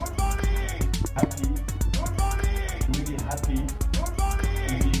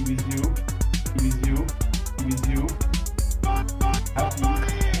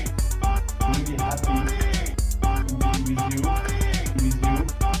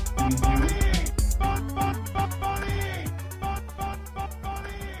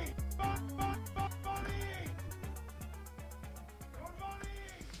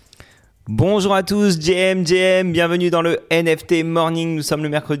Bonjour à tous, bienvenue dans le NFT Morning. Nous sommes le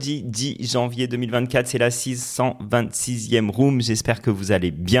mercredi 10 janvier 2024, c'est la 626e room. J'espère que vous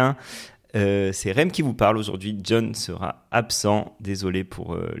allez bien. C'est Rem qui vous parle aujourd'hui. John sera absent, désolé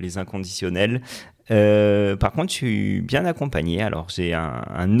pour les inconditionnels. Par contre, je suis bien accompagné. Alors, j'ai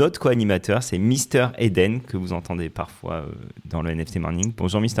un autre co-animateur, c'est Mister Eden, que vous entendez parfois dans le NFT Morning.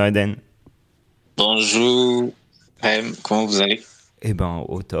 Bonjour Mister Eden. Bonjour Rem, comment vous allez ? Eh ben,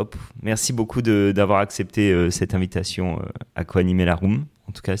 au top. Merci beaucoup d'avoir accepté cette invitation à co-animer la room.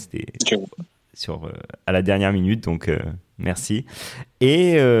 En tout cas, c'était à la dernière minute, donc merci.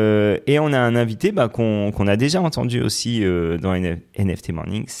 Et on a un invité qu'on a déjà entendu aussi dans NFT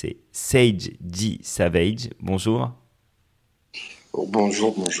Morning, c'est SageDSavege. Bonjour.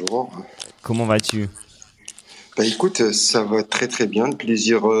 Bonjour. Comment vas-tu ? Écoute, ça va très très bien. Le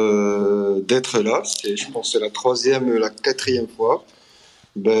plaisir d'être là. Je pense que c'est la quatrième fois.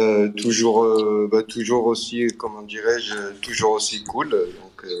 Toujours aussi, comment dirais-je, toujours aussi cool.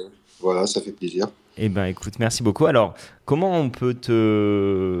 Donc voilà, ça fait plaisir. Eh ben, écoute, merci beaucoup. Alors, comment on pourrait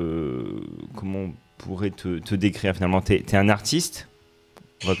te décrire finalement ? T'es un artiste ?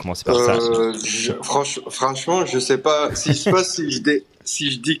 On va commencer par ça. Franchement, je sais pas si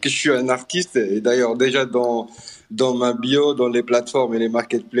je dis que je suis un artiste. Et d'ailleurs, déjà dans ma bio, dans les plateformes et les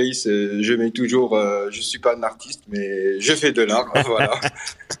marketplaces, je mets toujours je suis pas un artiste, mais je fais de l'art. Voilà.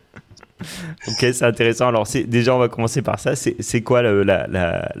 Ok, c'est intéressant. Alors, déjà, on va commencer par ça. C'est quoi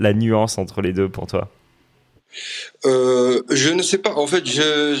la nuance entre les deux pour toi ? Je ne sais pas. En fait,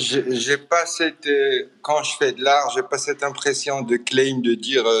 j'ai pas quand je fais de l'art, j'ai pas cette impression de claim de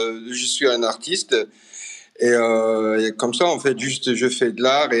dire je suis un artiste. Et comme ça, en fait, juste je fais de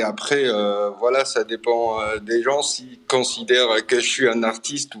l'art et après, voilà, ça dépend des gens s'ils considèrent que je suis un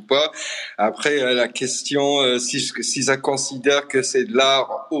artiste ou pas. Après, la question, si ça considère que c'est de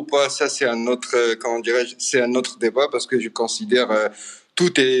l'art ou pas, ça c'est un autre, comment dirais-je, c'est un autre débat parce que je considère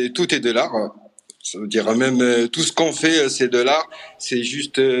tout est de l'art. Ça veut dire même tout ce qu'on fait, c'est de l'art. C'est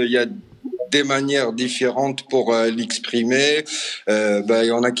juste, il y a des manières différentes pour l'exprimer. Il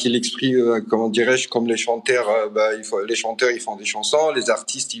y en a qui l'expriment, comment dirais-je, comme les chanteurs. Les chanteurs, ils font des chansons. Les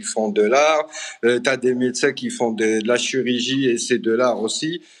artistes, ils font de l'art. T'as des médecins qui font de la chirurgie et c'est de l'art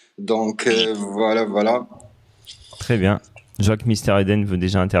aussi. Donc voilà. Très bien. Je vois que Mister Eden veut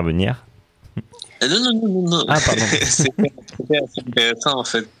déjà intervenir. Non. Ah, pardon. C'est intéressant en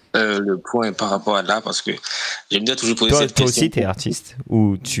fait. Le point par rapport à l'art parce que j'aime bien toujours poser cette question. Toi aussi, tu es artiste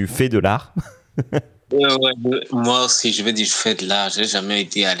ou tu fais de l'art ? Moi aussi, je vais dire je fais de l'art. J'ai jamais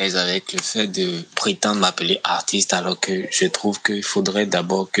été à l'aise avec le fait de prétendre m'appeler artiste alors que je trouve qu'il faudrait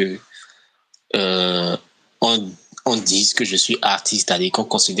d'abord que on dise que je suis artiste, c'est-à-dire qu'on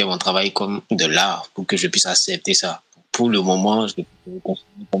considère mon travail comme de l'art pour que je puisse accepter ça. Pour le moment, je me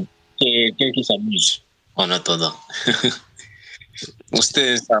considère comme quelqu'un qui s'amuse en attendant.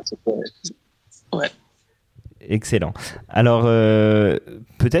 C'était ça. Ouais. Excellent. Alors,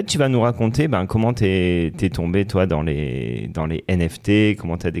 peut-être tu vas nous raconter comment t'es tombé, toi, dans les NFT,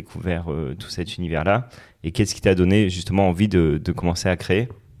 comment t'as découvert tout cet univers-là, et qu'est-ce qui t'a donné justement envie de commencer à créer ?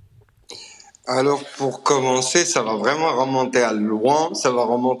 Alors, pour commencer, ça va vraiment remonter à loin. Ça va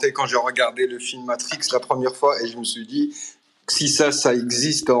remonter quand j'ai regardé le film Matrix la première fois et je me suis dit, si ça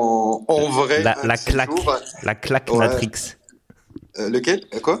existe en vrai, la claque ouais. Matrix. Lequel ?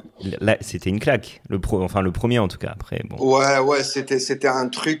 Quoi ? C'était une claque. Le premier en tout cas. Après, bon. Ouais, c'était un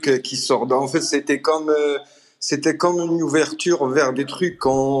truc qui sort. En fait, c'était comme une ouverture vers des trucs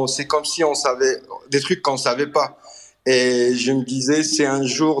c'est comme si on savait des trucs qu'on savait pas. Et je me disais, c'est un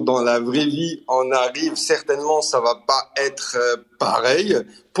jour dans la vraie vie, on arrive, certainement, ça va pas être pareil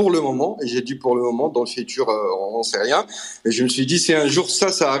pour le moment. Et j'ai dit pour le moment, dans le futur, on sait rien. Et je me suis dit, si un jour ça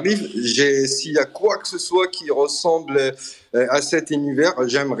arrive, s'il y a quoi que ce soit qui ressemble à cet univers,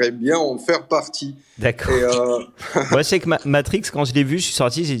 j'aimerais bien en faire partie. D'accord. Moi, je sais que Matrix, quand je l'ai vu, je suis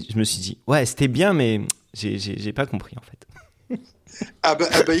sorti, je me suis dit, ouais, c'était bien, mais j'ai pas compris en fait.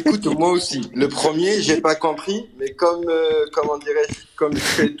 Écoute, moi aussi. Le premier, j'ai pas compris, mais comme je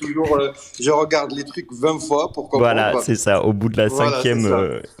fais toujours, je regarde les trucs 20 fois pour comprendre. Voilà, c'est ça. Au bout de la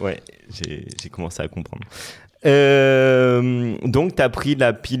cinquième, j'ai commencé à comprendre. Donc, t'as pris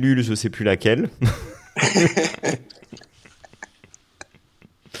la pilule, je sais plus laquelle.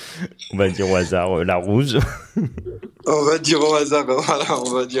 On va dire au hasard la rouge. On va dire au hasard, voilà,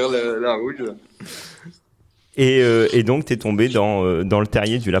 on va dire la rouge. Et donc, t'es tombé dans le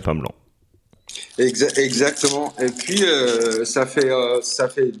terrier du lapin blanc. Exactement. Et puis, ça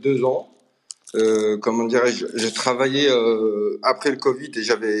fait 2 ans. Comment dirais-je, j'ai travaillé après le Covid et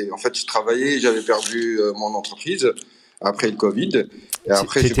j'avais perdu mon entreprise. après le Covid. Et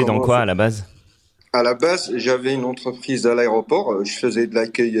après, T'étais dans quoi à la base? À la base, j'avais une entreprise à l'aéroport. Je faisais de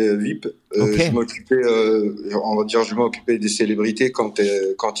l'accueil VIP. Ok, Je m'occupais, on va dire, je m'occupais des célébrités quand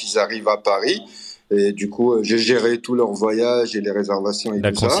ils arrivent à Paris. Et du coup, j'ai géré tous leurs voyages et les réservations et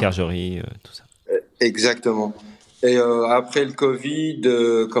la tout ça. conciergerie, tout ça. Exactement. Et après le Covid,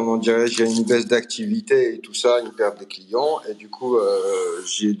 comment dirais-je, j'ai une baisse d'activité et tout ça, une perte de clients. Et du coup,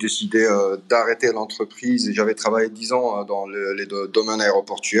 j'ai décidé d'arrêter l'entreprise. Et j'avais travaillé 10 ans dans les domaines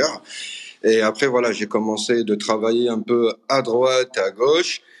aéroportuaires. Et après, voilà, j'ai commencé de travailler un peu à droite, à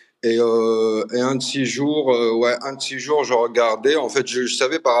gauche. Et un de ces jours, je regardais. En fait, je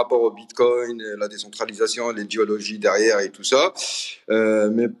savais par rapport au Bitcoin, la décentralisation, l'idéologie derrière et tout ça.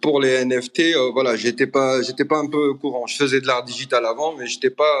 Mais pour les NFT, voilà, j'étais pas un peu au courant. Je faisais de l'art digital avant, mais j'étais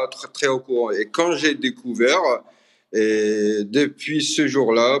pas très, très au courant. Et quand j'ai découvert, et depuis ce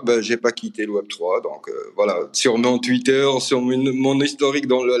jour-là, ben, j'ai pas quitté le Web3. Donc voilà, sur mon Twitter, sur mon historique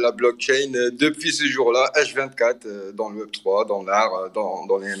dans la blockchain, depuis ce jour-là, H24 dans le Web3, dans l'art,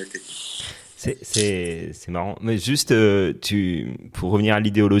 dans les NFT. C'est marrant. Mais juste, pour revenir à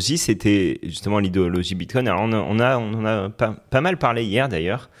l'idéologie, c'était justement l'idéologie Bitcoin. Alors, on en a pas mal parlé hier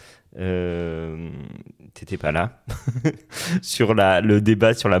d'ailleurs. T'étais pas là sur le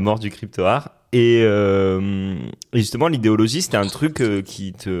débat sur la mort du crypto-art. Et justement, l'idéologie, c'était un truc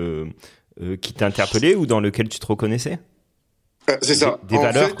qui t'interpellait ou dans lequel tu te reconnaissais? C'est ça. Des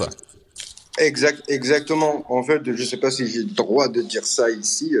valeurs, quoi. Exactement. En fait, je sais pas si j'ai le droit de dire ça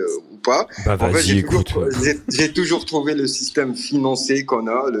ici ou pas. Bah En fait, vas-y, écoute. j'ai toujours trouvé le système financier qu'on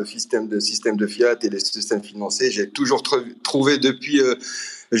a, le système de fiat et les systèmes financiers. J'ai toujours trouvé depuis,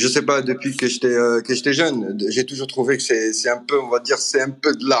 je sais pas, depuis que j'étais jeune. J'ai toujours trouvé que c'est un peu, on va dire, c'est un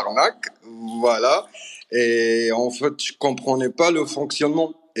peu de l'arnaque, voilà. Et en fait, je comprenais pas le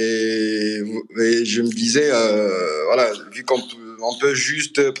fonctionnement. Et je me disais, voilà, vu on peut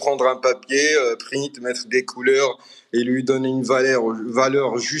juste prendre un papier, print, mettre des couleurs et lui donner une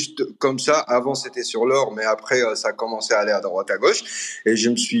valeur juste comme ça. Avant, c'était sur l'or, mais après, ça a commencé à aller à droite, à gauche. Et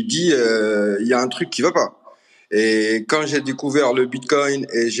je me suis dit, il y a un truc qui va pas. Et quand j'ai découvert le Bitcoin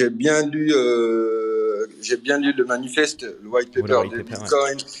et j'ai bien lu le manifeste, le white Ou le paper white de paper, ouais.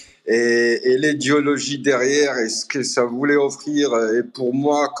 Bitcoin et l'idéologie derrière et ce que ça voulait offrir. Et pour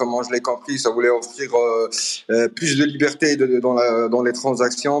moi, comment je l'ai compris, ça voulait offrir plus de liberté dans les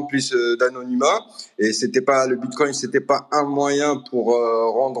transactions, plus d'anonymat. Et le Bitcoin, c'était pas un moyen pour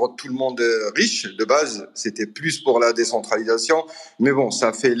rendre tout le monde riche de base. C'était plus pour la décentralisation. Mais bon,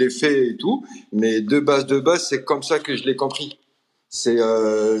 ça fait l'effet et tout. Mais de base, c'est comme ça que je l'ai compris. C'est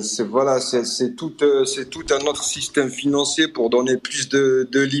tout un autre système financier pour donner plus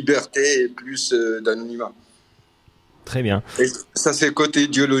de liberté et plus d'anonymat. Très bien. Et ça, c'est le côté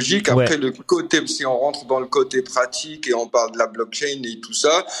idéologique. Ouais. Après, si on rentre dans le côté pratique et on parle de la blockchain et tout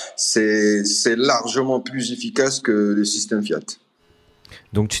ça, c'est largement plus efficace que le système fiat.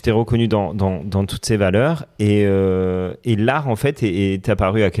 Donc tu t'es reconnu dans toutes ces valeurs et l'art en fait est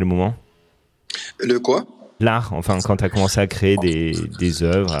apparu à quel moment? Le quoi? L'art, enfin quand tu as commencé à créer des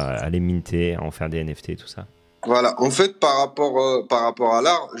œuvres, à les minter, à en faire des NFT, tout ça. Voilà. En fait, par rapport à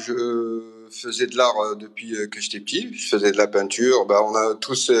l'art, je faisais de l'art depuis que j'étais petit. Je faisais de la peinture. Bah, on a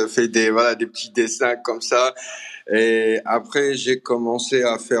tous fait des petits dessins comme ça. Et après, j'ai commencé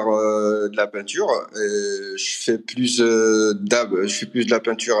à faire de la peinture. Et je fais plus de la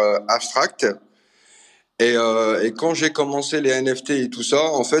peinture abstracte. Et quand j'ai commencé les NFT et tout ça,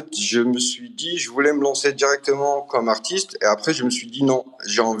 en fait, je me suis dit, je voulais me lancer directement comme artiste. Et après, je me suis dit non,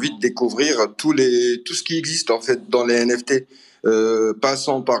 j'ai envie de découvrir tout ce qui existe en fait dans les NFT,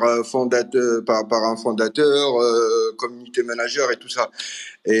 passant par un fondateur, par un fondateur, community manager et tout ça.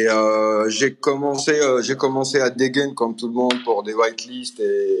 Et j'ai commencé à dégainer comme tout le monde pour des whitelists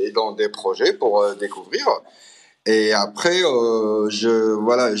et dans des projets pour découvrir. Et après,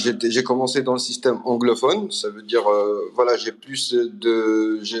 j'ai commencé dans le système anglophone. Ça veut dire, voilà, je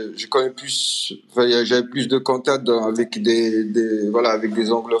connais plus, enfin, j'avais plus de contacts avec avec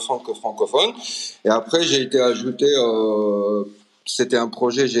des anglophones que francophones. Et après, j'ai été ajouté, c'était un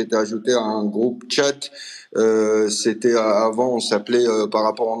projet, j'ai été ajouté à un groupe chat. Avant, on s'appelait par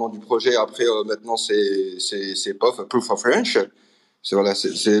rapport au nom du projet. Après, maintenant, c'est POF, Proof of French.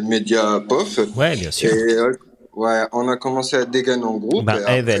 C'est Média POF. Ouais, bien sûr. Et ouais, on a commencé à dégainer en groupe. Ben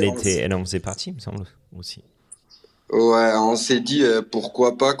Et Eve, après, elle en faisait partie, il me semble aussi. ouais, on s'est dit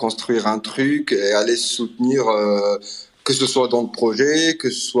pourquoi pas construire un truc et aller soutenir, que ce soit dans le projet, que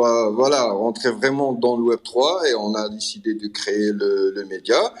ce soit voilà, rentrer vraiment dans le Web3 et on a décidé de créer le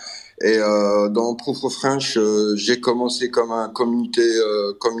média. Et dans Proof of French, j'ai commencé comme un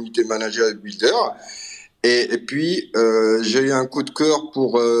community manager et builder. Et puis, j'ai eu un coup de cœur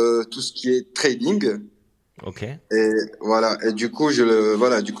pour tout ce qui est trading. Ok. Et voilà. Et du coup,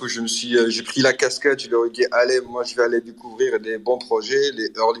 du coup, j'ai pris la casquette. Je leur ai dit, allez, moi, je vais aller découvrir des bons projets,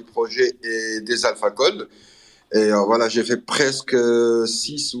 les early projets et des alpha calls. Et voilà, j'ai fait presque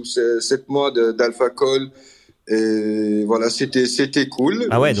 6 ou 7 mois d'alpha call. Et voilà, c'était cool.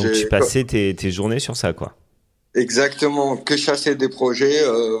 Ah ouais, donc tu passais tes journées sur ça, quoi. Exactement, que chasser des projets,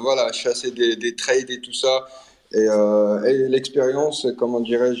 voilà, chasser des trades et tout ça. Et l'expérience, comment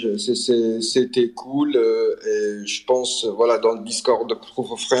dirais-je, c'était cool. Et je pense, voilà, dans le Discord de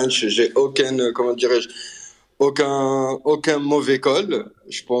Proof of French, j'ai comment dirais-je, aucun mauvais call,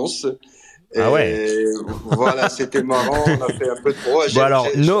 je pense. Ah ouais. Et voilà, c'était marrant. On a fait un peu de pro. Bon alors,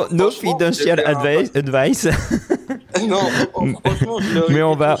 no Franchement, j'ai financial fait un advice. non, franchement, je leur ai Mais dit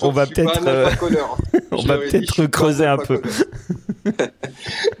on toujours, je va suis pas peut-être un alpha caller. on Je va leur ai dit, je peut-être suis pas un creuser un alpha peu. caller.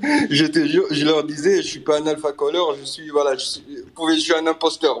 Je te jure, je leur disais, je suis pas un alpha caller, je suis un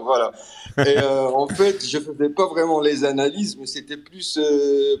imposteur, voilà. Et en fait, je faisais pas vraiment les analyses, mais c'était plus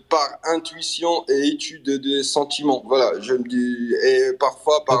par intuition et étude des sentiments. Voilà, je me dis, et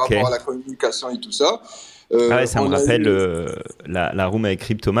parfois par Ok. rapport à la communication et tout ça. Ah ouais, ça me On a rappelle eu la room avec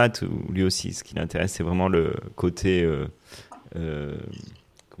Cryptomate où lui aussi, ce qui l'intéresse, c'est vraiment le côté euh,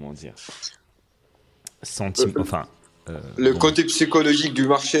 comment dire, sentiment. Enfin, le bon, côté psychologique du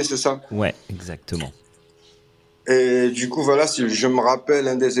marché, c'est ça. ouais, exactement. Et du coup, voilà, si je me rappelle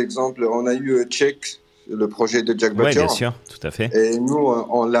un des exemples, on a eu Check, le projet de Jack Ouais, Butcher. bien sûr, tout à fait. Et nous,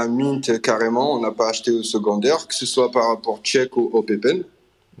 on l'a mint carrément, on n'a pas acheté au secondaire, que ce soit par rapport Check ou au PayPal.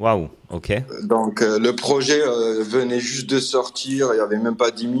 Waouh. Ok. Donc, le projet venait juste de sortir, il n'y avait même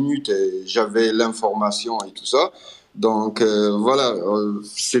pas 10 minutes et j'avais l'information et tout ça. Donc, voilà,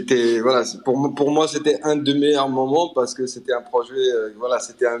 pour moi, c'était un des meilleurs moments parce que c'était un projet, voilà,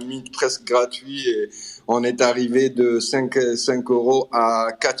 c'était un mint presque gratuit et on est arrivé de 5 euros à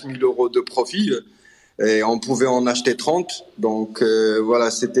 4 000 € de profit et on pouvait en acheter 30. Donc,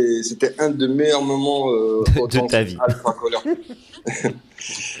 voilà, c'était un des meilleurs moments De autant ta sur vie. Alpha Color.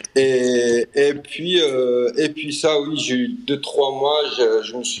 Et puis ça, oui, j'ai eu 2 3 mois,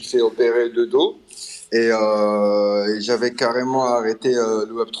 je me suis fait opérer de dos et j'avais carrément arrêté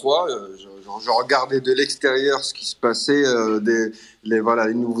le Web3. Je regardais de l'extérieur ce qui se passait, voilà,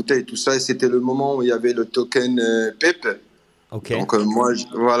 les nouveautés et tout ça. Et c'était le moment où il y avait le token PEP. Ok. Donc moi,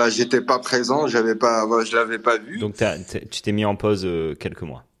 voilà, j'étais pas présent, voilà, je l'avais pas vu. Donc tu t'es mis en pause quelques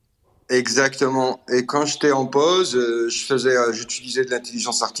mois. Exactement. Et quand j'étais en pause, j'utilisais de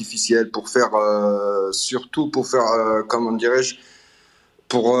l'intelligence artificielle pour faire, surtout pour faire, comment dirais-je,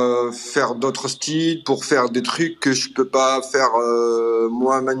 pour faire d'autres styles, pour faire des trucs que je peux pas faire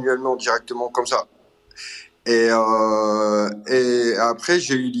moi manuellement directement comme ça. Et après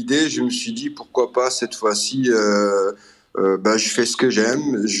j'ai eu l'idée, je me suis dit pourquoi pas cette fois-ci. Bah, je fais ce que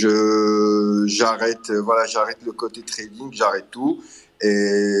j'aime, j'arrête le côté trading, j'arrête tout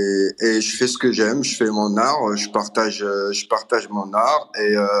et je fais ce que j'aime, je fais mon art, je partage mon art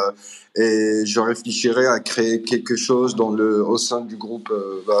et je réfléchirai à créer quelque chose au sein du groupe,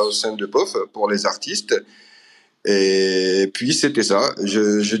 au sein de POF pour les artistes. Et puis c'était ça.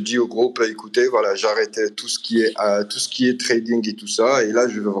 Je dis au groupe, écoutez, voilà, j'arrête tout ce qui est trading et tout ça. Et là,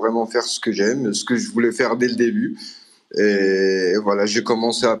 je veux vraiment faire ce que j'aime, ce que je voulais faire dès le début. Et voilà, j'ai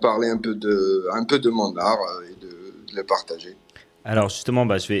commencé à parler un peu de mon art et de le partager. Alors justement,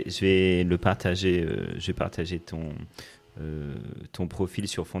 bah, je vais le partager. Je vais partager ton profil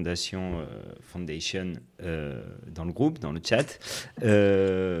sur Foundation dans le groupe, dans le chat.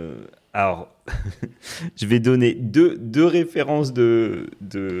 Alors, je vais donner deux références de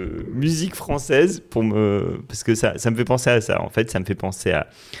musique française parce que ça me fait penser à ça. En fait, ça me fait penser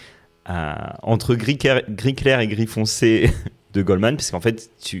entre gris clair et gris foncé de Goldman, parce qu'en fait,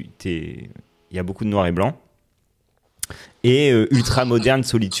 il y a beaucoup de noir et blanc. Et ultra moderne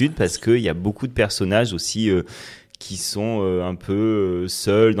solitude, parce qu'il y a beaucoup de personnages aussi qui sont un peu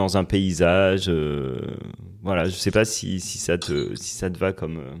seuls dans un paysage. Voilà, je sais pas si ça te va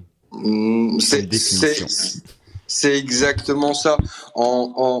comme définition. C'est exactement ça.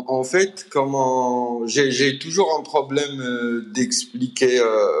 En fait, j'ai toujours un problème d'expliquer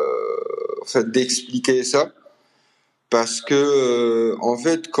ça. Parce que en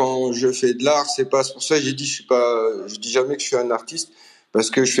fait, quand je fais de l'art, c'est pour ça que je dis jamais que je suis un artiste, parce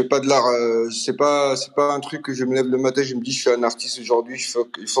que je fais pas de l'art. C'est pas un truc que je me lève le matin, je me dis je suis un artiste aujourd'hui,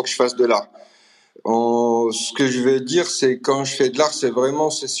 il faut que je fasse de l'art. Ce que je vais dire, c'est quand je fais de l'art,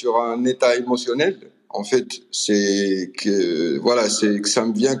 c'est sur un état émotionnel. En fait, c'est que ça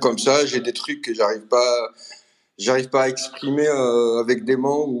me vient comme ça. J'ai des trucs que j'arrive pas à exprimer avec des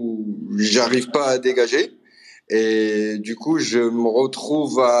mots ou j'arrive pas à dégager. Et du coup, je me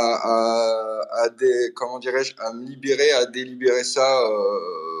retrouve comment dirais-je, à me libérer, à délibérer ça,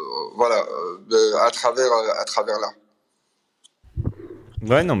 voilà, à travers l'art.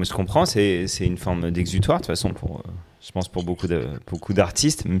 Ouais, non, mais je comprends. C'est une forme d'exutoire de toute façon je pense pour beaucoup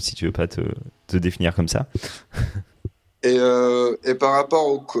d'artistes, même si tu veux pas te définir comme ça. Et par rapport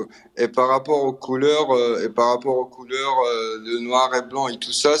aux couleurs, le noir et blanc et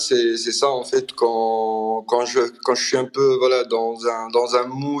tout ça, c'est ça en fait quand je suis un peu voilà dans un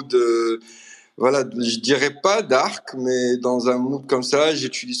mood voilà, je dirais pas dark, mais dans un mood comme ça,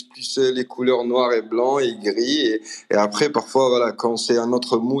 j'utilise plus les couleurs noir et blanc et gris. Et après, parfois, voilà, quand c'est un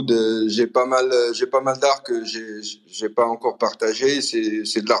autre mood, j'ai pas mal d'art que j'ai pas encore partagé.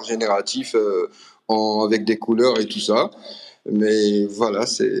 C'est de l'art génératif avec des couleurs et tout ça. Mais voilà,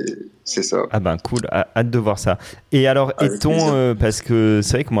 c'est ça. Ah ben cool, hâte de voir ça. Et alors, Avec plaisir. parce que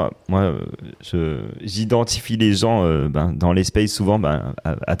c'est vrai que moi j'identifie les gens dans les spaces souvent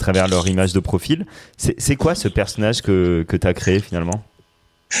à travers leur image de profil. C'est quoi ce personnage que tu as créé finalement?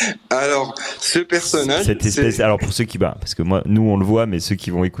 Alors, ce personnage, Cette espèce, alors pour ceux qui, parce que nous on le voit, mais ceux qui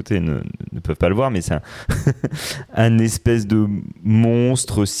vont écouter ne peuvent pas le voir, mais c'est un espèce de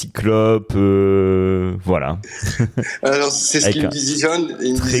monstre cyclope, voilà. alors c'est ce qu'il me disait John.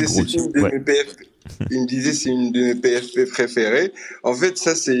 Il me très disait gros c'est une de ouais. mes PF. Il me disait c'est une de mes PFP préférées. En fait,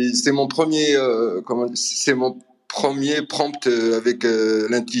 ça c'est mon premier c'est mon premier prompt avec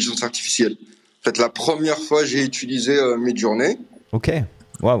l'intelligence artificielle. En fait, la première fois j'ai utilisé Midjourney. Ok.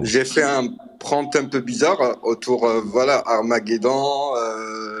 Waouh. J'ai fait un prompt un peu bizarre autour, voilà, Armageddon,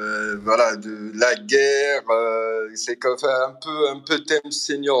 voilà, de la guerre, c'est comme ça, un peu thème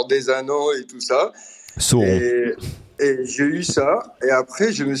Seigneur des Anneaux et tout ça. Sauron. Et j'ai eu ça. Et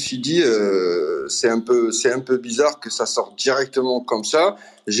après, je me suis dit, c'est un peu bizarre que ça sorte directement comme ça.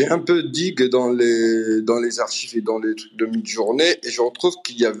 J'ai un peu digue dans les archives et dans les trucs de Midjourney, et je retrouve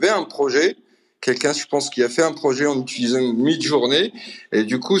qu'il y avait un projet. Quelqu'un, je pense, qui a fait un projet en utilisant Midjourney. Et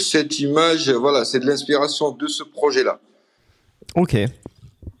du coup, cette image, voilà, c'est de l'inspiration de ce projet-là. Ok.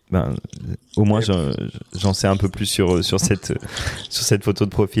 Au moins, j'en sais un peu plus sur cette photo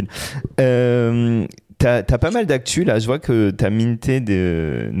de profil. T'as pas mal d'actu là. Je vois que t'as minté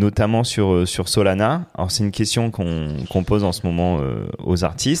notamment sur Solana. Alors c'est une question qu'on pose en ce moment aux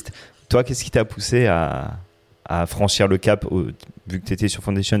artistes. Toi, qu'est-ce qui t'a poussé à franchir le cap vu que t'étais sur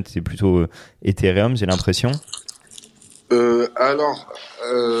Foundation, t'étais plutôt Ethereum, j'ai l'impression. En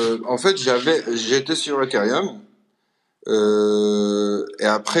fait, j'étais sur Ethereum. Et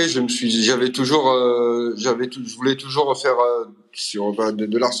après, je voulais toujours faire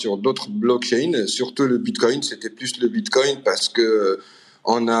de l'art sur d'autres blockchains, surtout le Bitcoin. C'était plus le Bitcoin parce que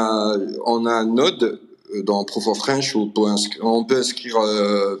on a un node dans Proof of Range où on peut inscrire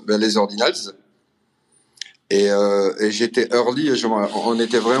les ordinals. Et j'étais early, on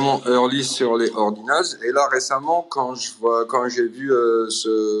était vraiment early sur les ordinals. Et là récemment, quand j'ai vu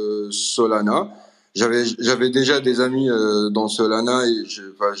ce Solana, j'avais déjà des amis dans Solana et je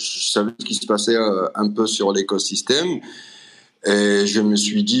savais ce qui se passait un peu sur l'écosystème. Et je me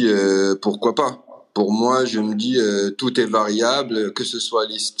suis dit pourquoi pas. Pour moi, je me dis tout est variable, que ce soit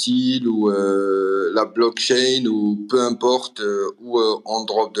les styles ou la blockchain ou peu importe où on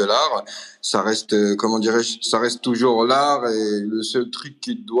drop de l'art, ça reste comment dirais-je, ça reste toujours l'art et le seul truc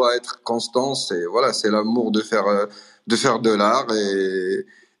qui doit être constant, c'est l'amour de faire de l'art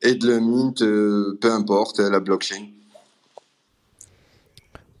et de le mint, peu importe la blockchain.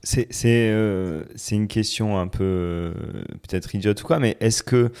 C'est une question un peu peut-être idiote ou quoi, mais est-ce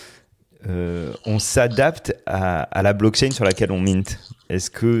que on s'adapte à la blockchain sur laquelle on mint? Est-ce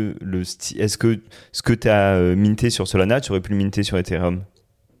que ce que tu as minté sur Solana, tu aurais pu le minter sur Ethereum?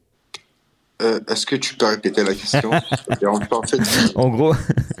 Est-ce que tu peux répéter la question? En fait, En gros,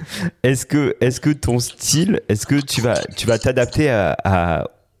 est-ce que ton style, est-ce que tu vas t'adapter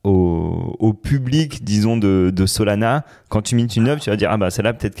au public, disons, de Solana? Quand tu mintes une œuvre, tu vas dire, ah bah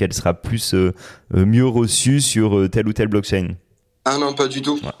celle-là, peut-être qu'elle sera plus mieux reçue sur telle ou telle blockchain. ah non, pas du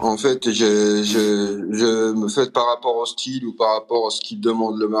tout. Ouais. En fait, je me fais par rapport au style ou par rapport à ce qui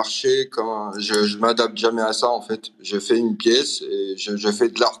demande le marché. Quand je m'adapte jamais à ça, en fait. Je fais une pièce et je fais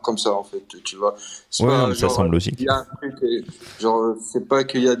de l'art comme ça, en fait. Tu vois. C'est Ouais, non, pas mais ça genre, semble logique. il y a un truc, genre, c'est pas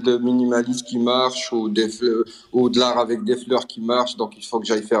qu'il y a de minimalisme qui marche ou des fleurs, ou de l'art avec des fleurs qui marche, donc il faut que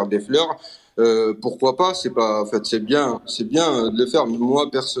j'aille faire des fleurs. Pourquoi pas? C'est pas, en fait, c'est bien de le faire. Mais moi,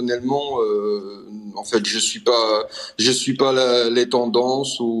 personnellement, en fait, je suis pas les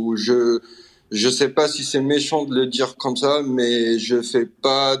tendances ou je sais pas si c'est méchant de le dire comme ça, mais je fais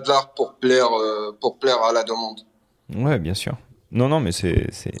pas de l'art pour plaire à la demande. Ouais, bien sûr. Non, non, mais ça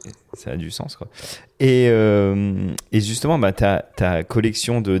a du sens, quoi. Et justement, ta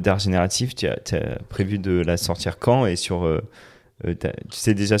collection d'art génératif, tu as prévu de la sortir quand et tu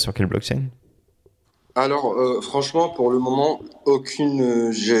sais déjà sur quelle blockchain? Alors, franchement, pour le moment,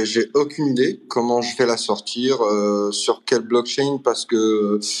 j'ai aucune idée comment je vais la sortir, sur quelle blockchain, parce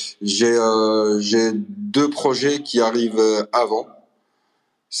que j'ai deux projets qui arrivent avant.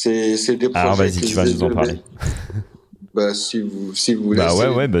 C'est des Alors, projets vas-y, que tu je vas vais nous en lever. parler. Bah, si vous voulez, Bah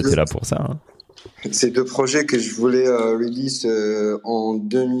ouais, bah t'es là pour ça, hein. c'est deux projets que je voulais release en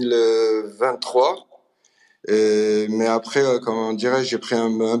 2023. Mais après, comment dirais-je, j'ai pris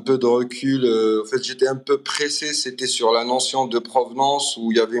un peu de recul. En fait, j'étais un peu pressé. C'était sur la notion de provenance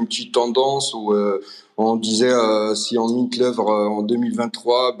où il y avait une petite tendance où on disait si on mint l'œuvre en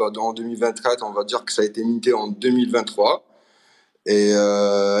 2023, bah, en 2024, on va dire que ça a été minté en 2023. Et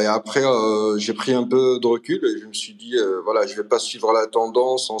après, j'ai pris un peu de recul et je me suis dit, voilà, je vais pas suivre la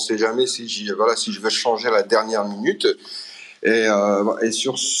tendance. On sait jamais si je veux changer à la dernière minute. Et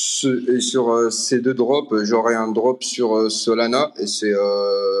sur ces deux drops, j'aurai un drop sur Solana et c'est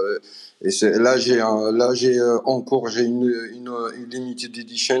là j'ai en cours j'ai une limited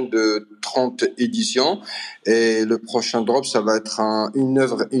edition de 30 éditions et le prochain drop ça va être une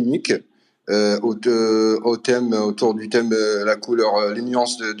œuvre unique au thème autour du thème la couleur les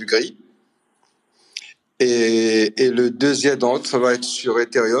nuances du gris et le deuxième drop ça va être sur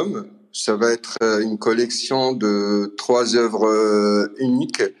Ethereum. Ça va être une collection de 3 œuvres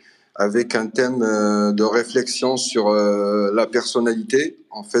uniques avec un thème de réflexion sur la personnalité.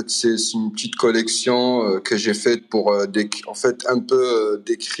 En fait, c'est une petite collection que j'ai faite pour en fait un peu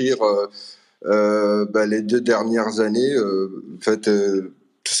décrire les 2 dernières années. En fait,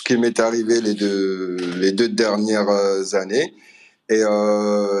 tout ce qui m'est arrivé les deux dernières années. Et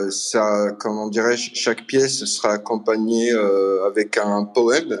ça, comment dirais-je, chaque pièce sera accompagnée avec un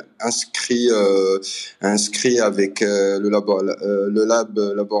poème inscrit avec le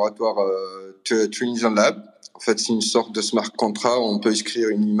laboratoire Trinity Lab. En fait, c'est une sorte de smart contract où on peut écrire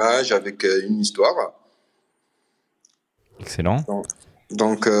une image avec une histoire. Excellent.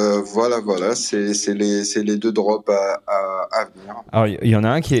 Donc voilà, c'est les deux drops à venir. Alors, il y en a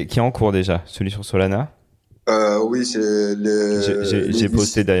un qui est en cours déjà, celui sur Solana. Oui, c'est J'ai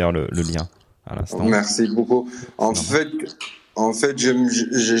posté d'ailleurs le lien à l'instant. Merci beaucoup. En fait,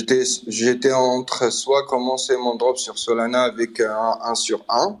 j'étais entre soit commencer mon drop sur Solana avec un 1 sur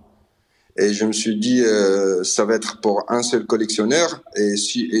 1 et je me suis dit ça va être pour un seul collectionneur et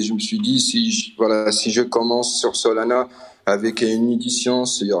je me suis dit si je commence sur Solana avec une édition,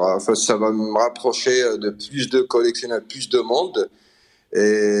 ça va me rapprocher de plus de collectionneurs, plus de monde.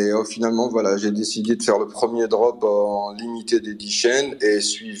 Et finalement, voilà, j'ai décidé de faire le premier drop en limited edition et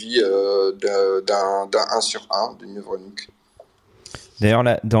suivi d'un 1 sur 1 d'une œuvre unique. D'ailleurs,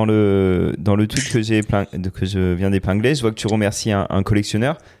 là, dans le tweet que je viens d'épingler, je vois que tu remercies un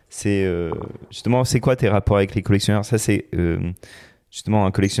collectionneur. Justement, c'est quoi tes rapports avec les collectionneurs? Ça, c'est justement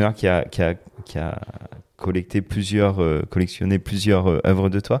un collectionneur qui a collectionné plusieurs œuvres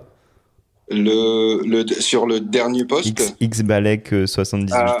de toi. Sur le dernier post. Balek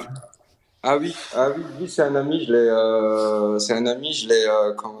 78. Oui, c'est un ami,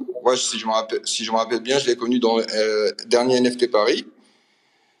 ouais, si je me rappelle bien, je l'ai connu dans dernier NFT Paris.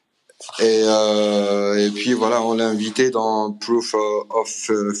 Et puis voilà, on l'a invité dans Proof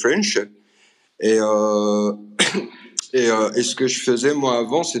of French. Et, et ce que je faisais moi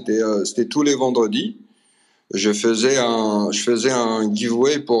avant, c'était tous les vendredis, je faisais un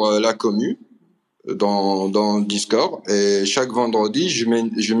giveaway pour la commu dans Discord et chaque vendredi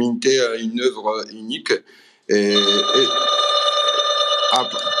je mintais une œuvre unique et ah,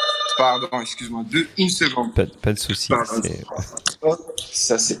 pardon, excuse-moi, une seconde. Pas de souci.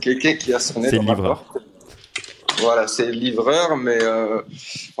 Ça c'est quelqu'un qui a sonné c'est dans le ma livreur. porte. Voilà, c'est le livreur, mais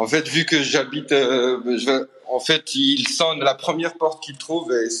en fait vu que j'habite en fait il sonne la première porte qu'il trouve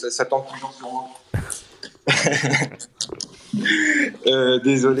et ça tombe toujours sur moi.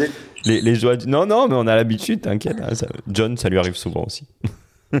 Désolé. Les joies non, mais on a l'habitude, t'inquiète. Hein, John, ça lui arrive souvent aussi.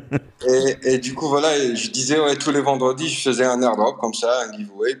 et du coup, voilà, je disais, ouais, tous les vendredis, je faisais un airdrop comme ça, un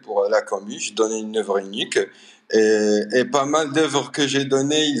giveaway pour la commu. Je donnais une œuvre unique. Et pas mal d'œuvres que j'ai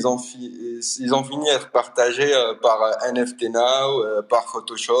données, ils ont fini à être partagées par NFT Now, par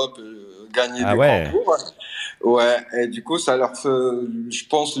Photoshop, gagner des concours. Ouais, et du coup, ça leur fait, je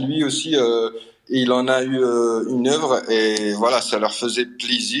pense, lui aussi, il en a eu une œuvre et voilà, ça leur faisait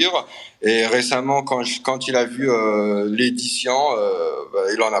plaisir. Et récemment, quand il a vu l'édition,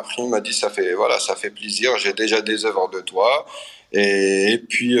 il en a pris, il m'a dit ça fait plaisir. J'ai déjà des œuvres de toi. Et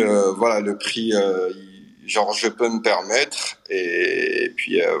puis voilà, le prix, genre je peux me permettre et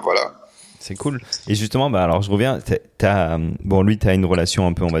puis voilà. C'est cool. Et justement, alors je reviens. Bon, lui, t'as une relation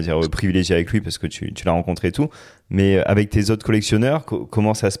un peu, on va dire, privilégiée avec lui parce que tu l'as rencontré et tout. Mais avec tes autres collectionneurs,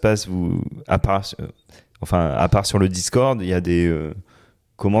 comment ça se passe, vous, à part sur le Discord, il y a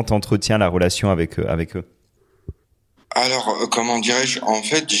comment t'entretiens la relation avec eux? Alors, comment dirais-je? En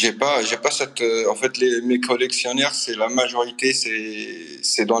fait, j'ai pas cette. En fait, mes collectionneurs, c'est la majorité,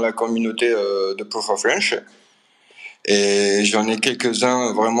 c'est dans la communauté de Proof of French. Et j'en ai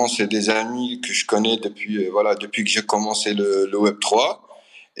quelques-uns, vraiment, c'est des amis que je connais depuis, depuis que j'ai commencé le Web3.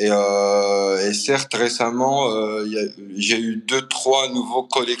 Et certes, récemment, j'ai eu deux, trois nouveaux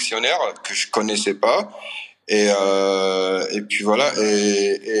collectionneurs que je connaissais pas. Et puis voilà.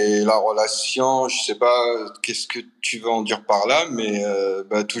 Et la relation, je sais pas, qu'est-ce que tu veux en dire par là, mais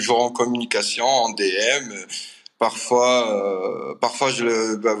toujours en communication, en DM. Parfois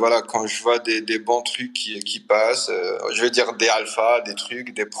voilà, quand je vois des bons trucs qui passent, je vais dire des alphas, des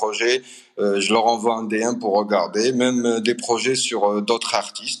trucs, des projets, je leur envoie un DM pour regarder, même des projets sur d'autres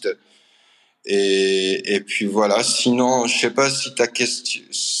artistes. Et puis voilà. Sinon, je sais pas si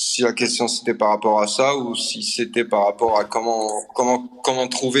la question c'était par rapport à ça ou si c'était par rapport à comment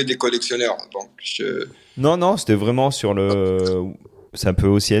trouver des collectionneurs. Donc, Non, c'était vraiment sur le. Ça peut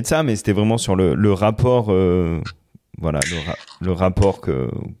aussi être ça, mais c'était vraiment sur le rapport, voilà, le rapport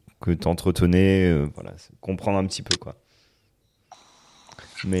que t'entretenais, voilà, comprendre un petit peu quoi.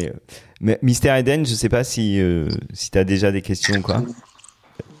 Mais Mister Eden, je sais pas si t'as déjà des questions ou quoi.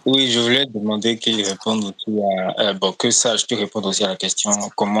 Oui, je voulais demander qu'il réponde aussi que ça, je peux répondre aussi à la question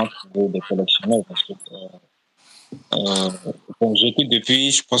comment trouver des collectionneurs parce que j'écoute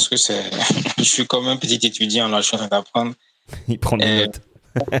depuis, je pense que je suis comme un petit étudiant là, je suis en train d'apprendre. Il prend des notes.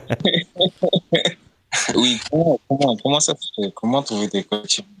 Oui, comment ça se fait? Comment trouver des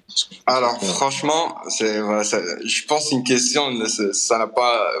collectionneurs? Alors franchement, je pense que c'est une question, ça n'a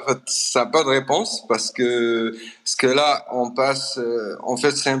pas, en fait, ça n'a pas de réponse parce que là, on passe, en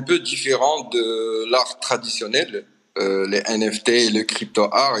fait, c'est un peu différent de l'art traditionnel, les NFT et le crypto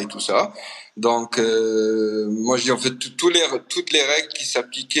art et tout ça. Donc, moi, je dis en fait toutes les règles qui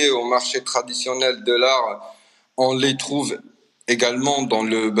s'appliquaient au marché traditionnel de l'art, on les trouve également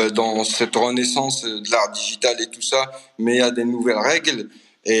dans cette renaissance de l'art digital et tout ça, mais il y a des nouvelles règles.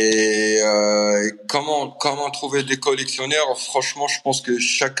 Comment trouver des collectionneurs? Franchement, je pense que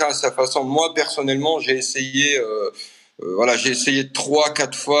chacun à sa façon. Moi, personnellement, j'ai essayé trois,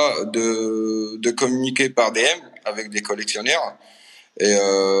 quatre fois de communiquer par DM avec des collectionneurs. Et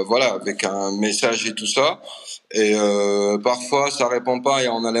voilà, avec un message et tout ça. Et parfois, ça répond pas et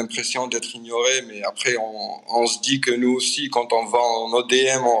on a l'impression d'être ignoré. Mais après, on se dit que nous aussi, quand on va en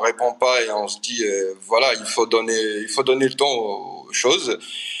ODM, on répond pas et on se dit, voilà, il faut donner le temps aux choses.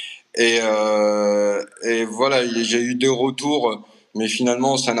 Et voilà, j'ai eu des retours, mais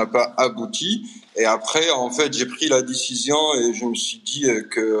finalement, ça n'a pas abouti. Et après, en fait, j'ai pris la décision et je me suis dit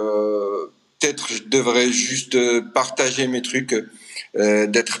que peut-être je devrais juste partager mes trucs,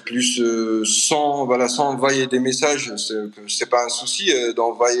 d'être plus sans envoyer des messages. C'est pas un souci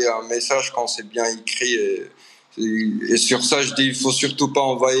d'envoyer un message quand c'est bien écrit. Et sur ça, je dis, il faut surtout pas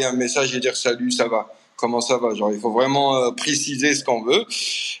envoyer un message et dire salut, ça va. Comment ça va? Genre, il faut vraiment préciser ce qu'on veut.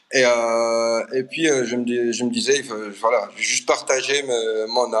 Et puis je me disais, voilà, juste partager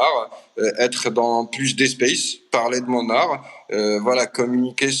mon art, être dans plus d'espace, parler de mon art, voilà,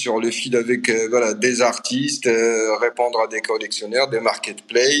 communiquer sur le feed avec voilà des artistes, répondre à des collectionneurs, des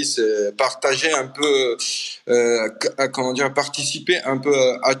marketplaces, partager un peu, comment dire, participer un peu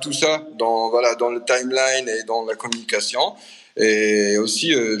à tout ça dans le timeline et dans la communication. Et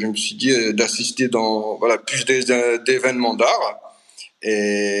aussi, je me suis dit d'assister dans voilà plus d'événements d'art.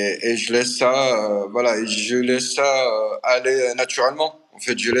 Et je laisse ça et je laisse ça aller naturellement. En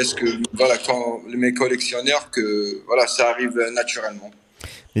fait, je laisse que voilà quand mes collectionneurs que voilà ça arrive naturellement.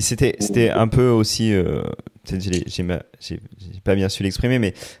 Mais c'était un peu aussi, peut-être j'ai pas bien su l'exprimer,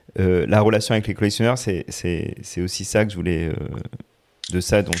 mais la relation avec les collectionneurs, c'est aussi ça que je voulais, de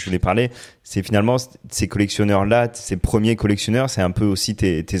ça dont je voulais parler. C'est finalement ces collectionneurs-là, ces premiers collectionneurs, c'est un peu aussi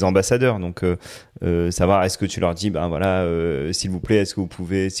tes ambassadeurs. Donc savoir, est-ce que tu leur dis, ben voilà, s'il vous plaît, est-ce que vous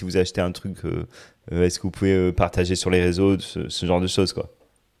pouvez, si vous achetez un truc, est-ce que vous pouvez partager sur les réseaux, ce genre de choses, quoi.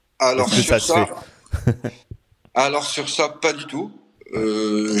 Alors Est-ce que sur ça se fait? alors sur ça, pas du tout.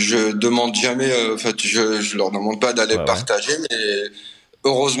 Je demande jamais, en fait, je leur demande pas d'aller Ouais. partager, mais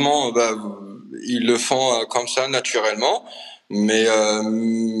heureusement, ils le font comme ça naturellement. Mais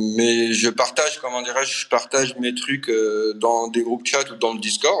je partage, comment dirais-je, je partage mes trucs dans des groupes chat ou dans le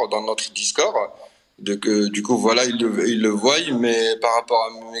Discord, dans notre Discord. Du coup, voilà, ils le voient, mais par rapport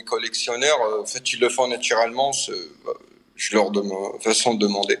à mes collectionneurs, en fait, ils le font naturellement. Je leur demande, façon de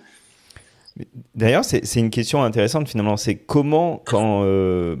demander. D'ailleurs, c'est une question intéressante finalement. C'est comment, quand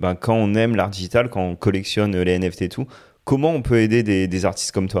on aime l'art digital, quand on collectionne les NFT et tout, comment on peut aider des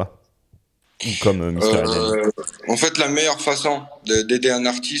artistes comme toi ou comme Mister Eden? En fait, la meilleure façon d'aider un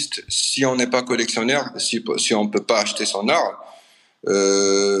artiste, si on n'est pas collectionneur, si on peut pas acheter son art,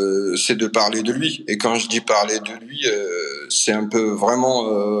 c'est de parler de lui. Et quand je dis parler de lui, c'est un peu vraiment,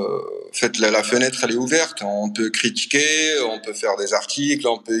 en fait, la fenêtre, elle est ouverte. On peut critiquer, on peut faire des articles,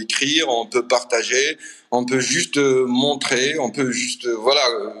 on peut écrire, on peut partager, on peut juste montrer, on peut juste, de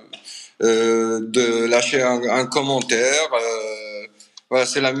lâcher un commentaire. Voilà,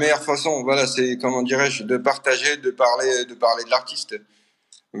 c'est la meilleure façon. Voilà, c'est, comment dirais-je, de partager, de parler de l'artiste.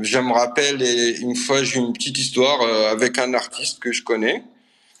 Je me rappelle, une fois, j'ai une petite histoire avec un artiste que je connais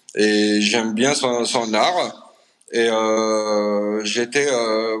et j'aime bien son art. Et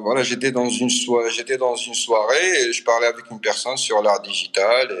j'étais dans une soirée et je parlais avec une personne sur l'art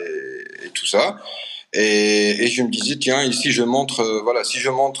digital et tout ça. Et je me disais, tiens, ici je montre, si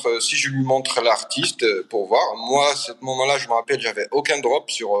je lui montre l'artiste pour voir. Moi, à ce moment-là, je me rappelle, j'avais aucun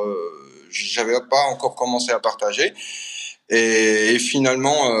drop j'avais pas encore commencé à partager. Et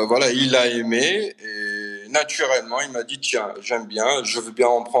finalement, il a aimé et naturellement, il m'a dit, tiens, j'aime bien, je veux bien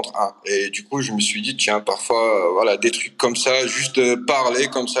en prendre un. Et du coup, je me suis dit, tiens, parfois, des trucs comme ça, juste parler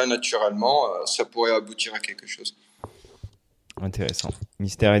comme ça naturellement, ça pourrait aboutir à quelque chose. Intéressant.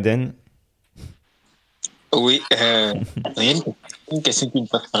 Mister Eden? Oui, il y a une question qui me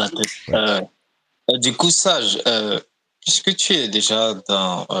passe par la tête. Du coup, Sage, puisque tu es déjà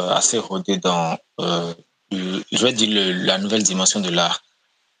assez rodé dans, je vais dire, la nouvelle dimension de l'art,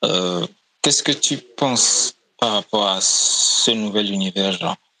 qu'est-ce que tu penses par rapport à ce nouvel univers,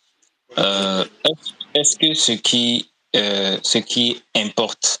 genre? Est-ce que ce qui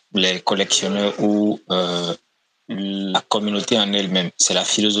importe les collectionneurs ou la communauté en elle-même, c'est la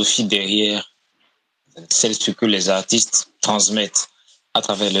philosophie derrière ce que les artistes transmettent à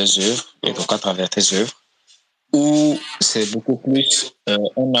travers leurs œuvres, et donc à travers tes œuvres, ou c'est beaucoup plus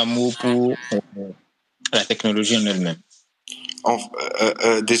un amour pour la technologie en elle-même?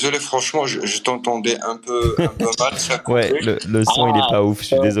 Désolé, franchement, je t'entendais un peu mal, ça Ouais, coupait. le son il est pas ouf, je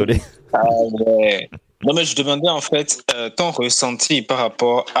suis désolé. Ouais. Non, mais je demandais en fait ton ressenti par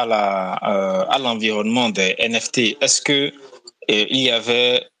rapport à l'environnement des NFT. Est-ce que il y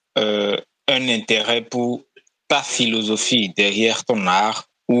avait un intérêt pour ta philosophie derrière ton art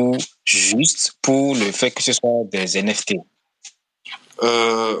ou juste pour le fait que ce soit des NFT?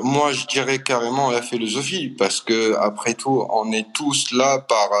 Moi, je dirais carrément la philosophie, parce que après tout, on est tous là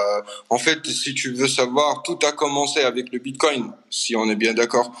par. En fait, si tu veux savoir, tout a commencé avec le Bitcoin, si on est bien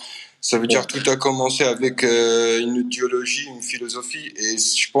d'accord. Ça veut dire tout a commencé avec une idéologie, une philosophie, et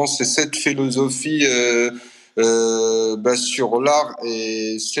je pense que c'est cette philosophie sur l'art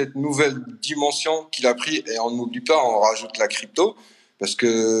et cette nouvelle dimension qu'il a pris. Et on n'oublie pas, on rajoute la crypto, parce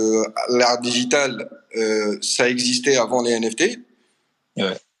que l'art digital, ça existait avant les NFT.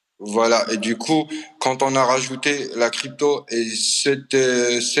 Ouais. Voilà, et du coup, quand on a rajouté la crypto et cette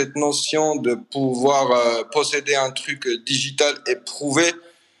notion de pouvoir posséder un truc digital et prouver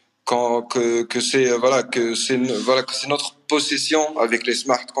que c'est notre possession avec les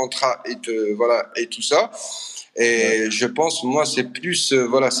smart contracts et tout ça. Et je pense, moi, c'est plus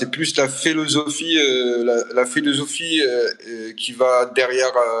la philosophie, la philosophie qui va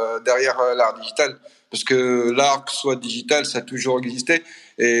derrière l'art digital, parce que l'art, que ce soit digital, ça a toujours existé.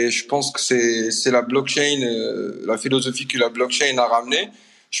 Et je pense que c'est la blockchain, la philosophie que la blockchain a ramenée.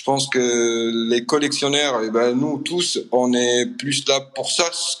 Je pense que les collectionneurs, nous tous, on est plus là pour ça,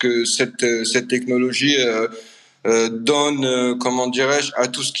 parce que cette technologie donne, comment dirais-je, à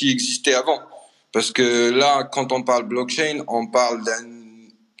tout ce qui existait avant. Parce que là, quand on parle blockchain, on parle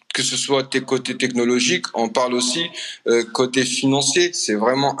que ce soit côté technologique, on parle aussi côté financier. C'est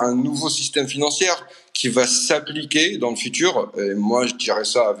vraiment un nouveau système financier qui va s'appliquer dans le futur. Et moi, je dirais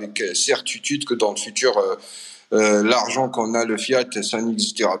ça avec certitude que dans le futur, l'argent qu'on a, le fiat, ça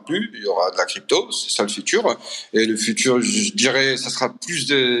n'existera plus. Il y aura de la crypto, c'est ça le futur. Et le futur, je dirais, ça sera plus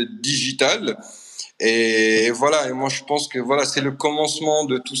de digital. Et voilà, et moi je pense que voilà, c'est le commencement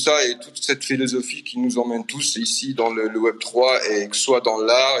de tout ça et toute cette philosophie qui nous emmène tous ici dans le Web3, et que ce soit dans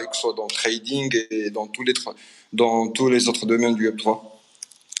l'art, et que ce soit dans le trading et dans tous les autres domaines du Web3.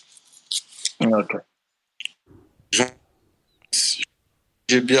 Ok.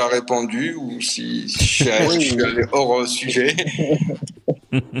 J'ai bien répondu ou si je suis allé hors sujet.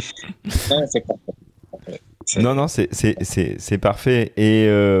 Non, c'est parfait. Non, non, c'est parfait.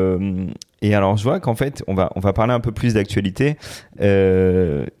 Et alors, je vois qu'en fait, on va parler un peu plus d'actualité.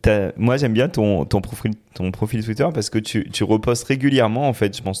 Moi, j'aime bien ton profil Twitter parce que tu repostes régulièrement, en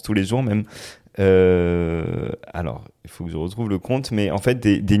fait, je pense tous les jours même. Alors, il faut que je retrouve le compte, mais en fait,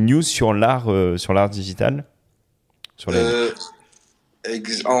 des news sur l'art digital. Sur les...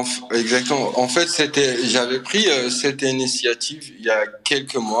 Exactement. En fait, j'avais pris cette initiative il y a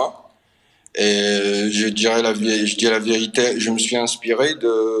quelques mois. Et je dis la vérité, je me suis inspiré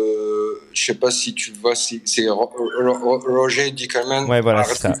je sais pas si tu vois, c'est Roger Dickerman. Ouais, voilà,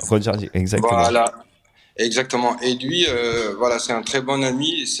 c'est ça. Roger, exactement. Voilà, exactement. Et lui, voilà, c'est un très bon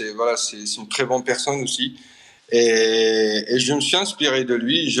ami. C'est une très bonne personne aussi. Et je me suis inspiré de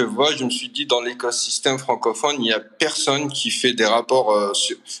lui. Je me suis dit, dans l'écosystème francophone, il y a personne qui fait des rapports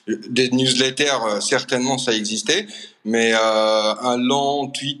des newsletters. Certainement, ça existait, mais un long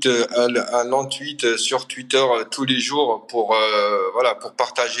tweet sur Twitter tous les jours pour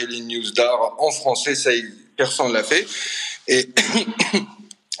partager les news d'art en français, personne l'a fait. Et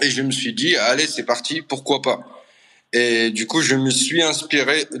et je me suis dit, allez, c'est parti, pourquoi pas. Et du coup, je me suis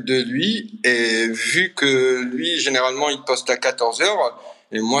inspiré de lui, et vu que lui, généralement, il poste à 14h,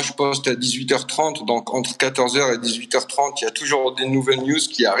 et moi, je poste à 18h30, donc entre 14h et 18h30, il y a toujours des nouvelles news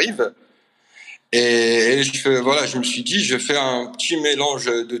qui arrivent. Et je me suis dit, je fais un petit mélange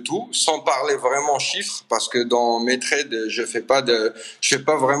de tout, sans parler vraiment chiffres, parce que dans mes trades, je fais pas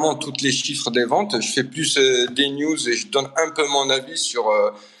vraiment toutes les chiffres des ventes, je fais plus des news et je donne un peu mon avis sur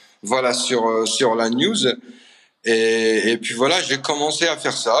la news. Et puis voilà, j'ai commencé à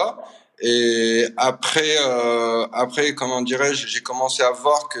faire ça. Et après, comment dirais-je, j'ai commencé à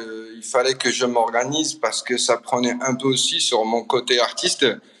voir qu'il fallait que je m'organise parce que ça prenait un peu aussi sur mon côté artiste.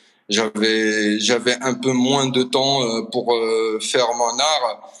 J'avais un peu moins de temps pour faire mon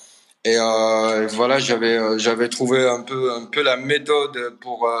art. Et voilà, j'avais trouvé un peu la méthode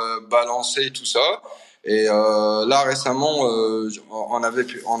pour balancer tout ça. Et là récemment, on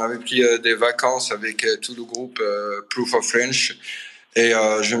avait pris des vacances avec tout le groupe Proof of French. Et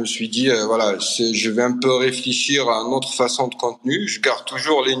je me suis dit, voilà, je vais un peu réfléchir à une autre façon de contenu. Je garde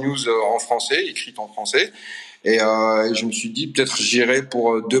toujours les news en français, écrites en français. Et je me suis dit, peut-être j'irai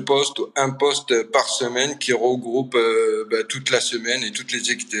pour 2 posts ou un post par semaine qui regroupe toute la semaine et toutes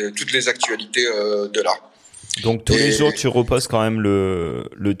les actualités de l'art. Donc tous les jours, tu reposes quand même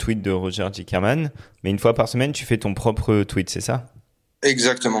le tweet de Roger Dickerman, mais une fois par semaine, tu fais ton propre tweet, c'est ça ?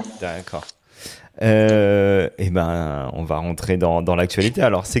 Exactement. D'accord. Et ben, on va rentrer dans l'actualité.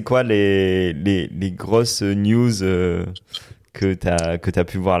 Alors, c'est quoi les grosses news que t'as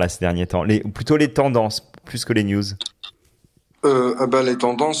pu voir là ces derniers temps, plutôt les tendances plus que les news? Les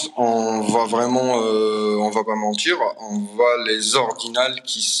tendances, on va pas mentir, on voit les ordinals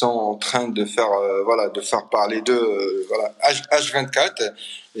qui sont en train de faire parler d'eux, H24,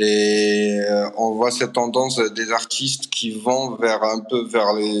 et on voit cette tendance des artistes qui vont un peu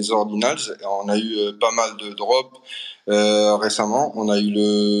vers les ordinals. On a eu pas mal de drops récemment. On a eu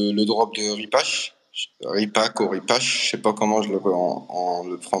le drop de Ripak ou Ripash, je sais pas comment on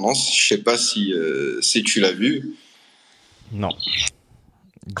le prononce. Je sais pas si tu l'as vu. Non.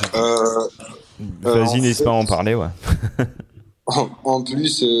 Vas-y, n'hésite pas à en parler, ouais. En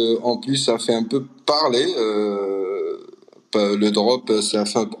plus, ça fait un peu parler. Le drop, ça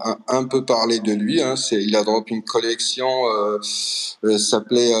fait un peu parler de lui. Hein. Il a drop une collection,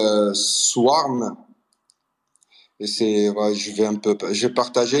 s'appelait Swarm. Et je vais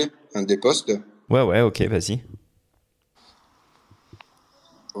partager un des posts. Ouais, ok, vas-y.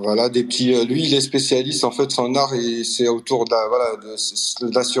 Voilà, des petits. Lui, il est spécialiste. En fait, son art, c'est autour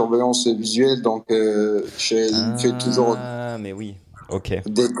de la surveillance visuelle. Donc, il fait toujours. Ah, mais oui. Ok.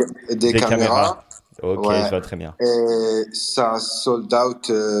 Des caméras. Ok, Ouais. je vois très bien. Et ça sold out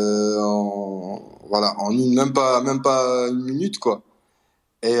même pas une minute, quoi.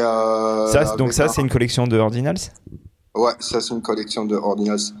 Et ça, c'est une collection de Ordinals? Ouais, ça c'est une collection de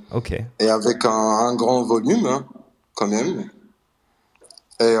Ordinals. Ok. Et avec un grand volume, hein, quand même.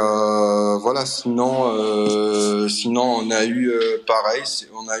 Et voilà, sinon on a eu pareil,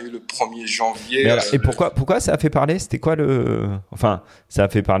 on a eu le 1er janvier. Mais alors, et pourquoi ça a fait parler? C'était quoi Enfin, ça a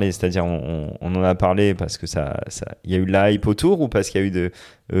fait parler, c'est-à-dire on en a parlé parce que il y a eu de la hype autour ou parce qu'il y a eu de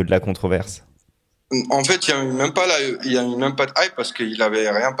la controverse? En fait, il y a eu même pas de hype parce qu'il avait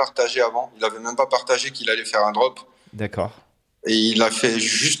rien partagé avant. Il avait même pas partagé qu'il allait faire un drop. D'accord. Et il l'a fait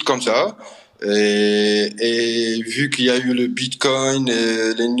juste comme ça. Et vu qu'il y a eu le Bitcoin,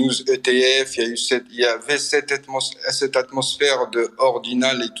 les news ETF, il y avait cette atmosphère de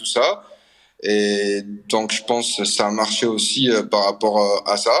ordinal et tout ça. Et donc, je pense que ça a marché aussi par rapport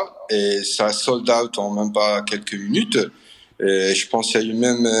à ça. Et ça a sold out en même pas quelques minutes. Et je pense qu'il y a eu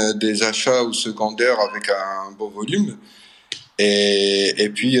même des achats ou secondaires avec un beau volume. Et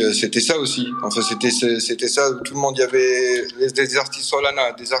puis, c'était ça aussi. Enfin, c'était ça. Tout le monde, il y avait des artistes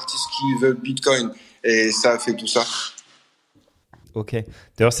Solana, des artistes qui veulent Bitcoin. Et ça a fait tout ça. Ok.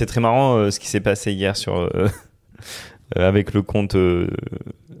 D'ailleurs, c'est très marrant ce qui s'est passé hier avec le compte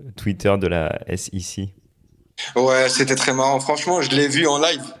Twitter de la SEC. Ouais, c'était très marrant. Franchement, je l'ai vu en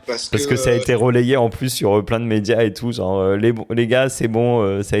live Parce que ça a été relayé en plus sur plein de médias et tout. Genre, les gars, c'est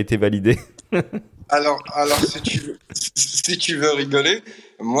bon, ça a été validé. Alors, si tu veux rigoler,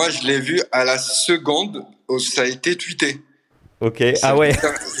 moi, je l'ai vu à la seconde où ça a été tweeté. Ok. Ah ouais.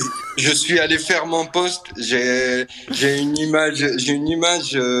 Je suis allé faire mon post. J'ai une image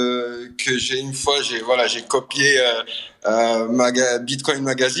que j'ai une fois. J'ai copié Bitcoin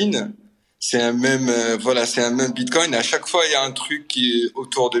Magazine. C'est un même c'est un même Bitcoin. À chaque fois, il y a un truc qui est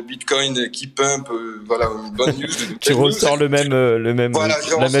autour de Bitcoin qui pump. Une bonne news. Tu ressors le même la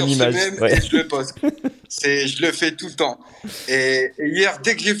même image. Et je le poste. Je le fais tout le temps. Et hier,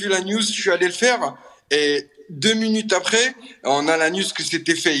 dès que j'ai vu la news, je suis allé le faire. Et 2 minutes après, on a la news que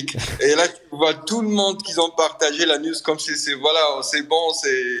c'était fake. Et là, tu vois tout le monde qui ont partagé la news comme c'est bon,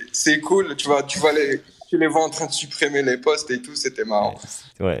 c'est cool. Tu les vois en train de supprimer les posts et tout, c'était marrant.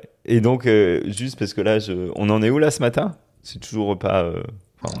 Ouais. Et donc, juste parce que là, on en est où là ce matin ? C'est toujours pas.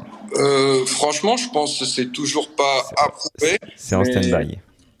 Franchement, je pense que c'est toujours pas approuvé. C'est en stand-by.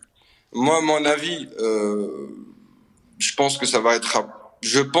 Moi, à mon avis, je pense que ça va être.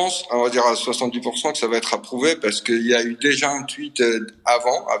 Je pense, on va dire à 70% que ça va être approuvé parce qu'il y a eu déjà un tweet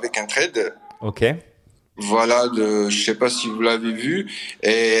avant avec un trade. Ok. Voilà, je sais pas si vous l'avez vu.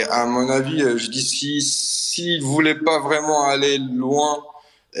 Et à mon avis, je dis s'il voulait pas vraiment aller loin,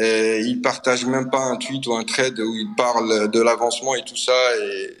 il partage même pas un tweet ou un thread où il parle de l'avancement et tout ça.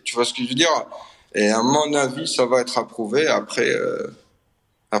 Et tu vois ce que je veux dire? Et à mon avis, ça va être approuvé.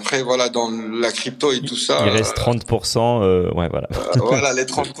 Après, voilà, dans la crypto et tout ça. Il reste 30%, ouais, voilà. Voilà, les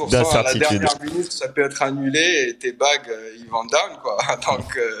 30% à la dernière minute, ça peut être annulé et tes bags, ils vont down, quoi.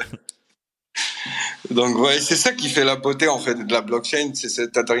 Donc, ouais, c'est ça qui fait la beauté, en fait, de la blockchain, c'est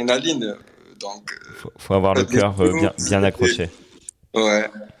cette adrénaline. Donc, faut avoir le cœur bien accroché. Ouais.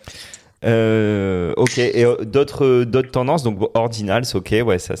 Ok. Et d'autres tendances, donc Ordinals, ok,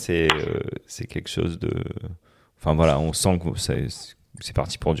 ouais, ça c'est quelque chose de. Enfin voilà, on sent que c'est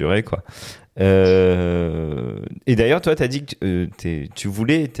parti pour durer, quoi. Et d'ailleurs, toi, t'as dit que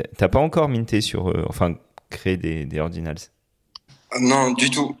t'as pas encore minté sur, créé des Ordinals. Non, du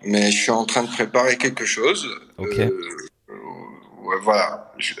tout. Mais je suis en train de préparer quelque chose. Ok. Ouais,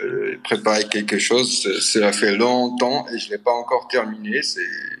 voilà. Je préparer quelque chose. Ça fait longtemps et je l'ai pas encore terminé.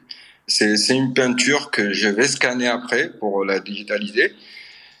 C'est une peinture que je vais scanner après pour la digitaliser.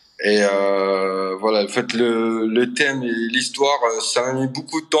 Et voilà, en fait, le thème et l'histoire, ça m'a mis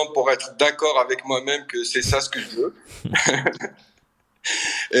beaucoup de temps pour être d'accord avec moi-même que c'est ça ce que je veux.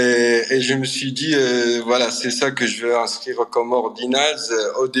 Et je me suis dit, voilà, c'est ça que je veux inscrire comme ordinals.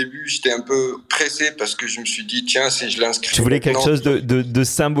 Au début, j'étais un peu pressé parce que je me suis dit, tiens, si je l'inscris. Tu voulais quelque chose de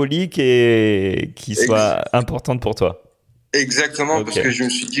symbolique et qui soit importante pour toi. Exactement, okay. Parce que je me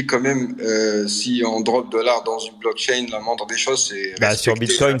suis dit quand même, si on drop de l'art dans une blockchain, la moindre des choses, c'est sur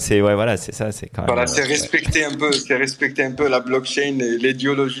Bitcoin, c'est ça, c'est quand même. Voilà, c'est respecter un peu la blockchain et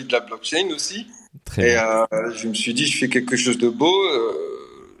l'idéologie de la blockchain aussi. Très bien. Je me suis dit, je fais quelque chose de beau.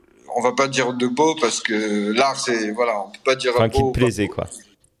 On va pas dire de beau parce que l'art, c'est on peut pas dire beau. Qui te plaisait, quoi.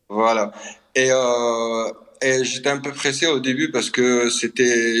 Voilà. Et j'étais un peu pressé au début parce que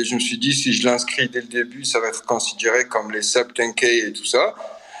je me suis dit, si je l'inscris dès le début, ça va être considéré comme les sub 10K et tout ça.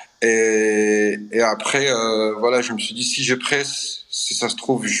 Et après, je me suis dit, si je presse, si ça se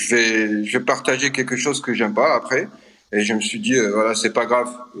trouve, je vais partager quelque chose que j'aime pas après. Et je me suis dit, c'est pas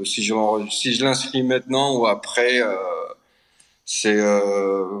grave. Si je l'inscris maintenant ou après, si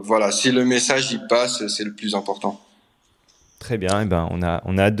le message il passe, c'est le plus important. Très bien, on a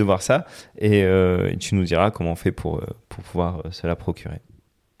hâte de voir ça et tu nous diras comment on fait pour pouvoir se la procurer.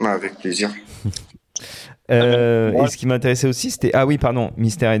 Avec plaisir. Et ce qui m'intéressait aussi, c'était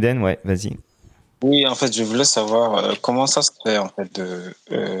Mr Eden, ouais, vas-y. Oui, en fait, je voulais savoir comment ça se fait en fait de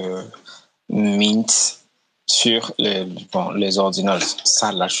mint sur les ordinals.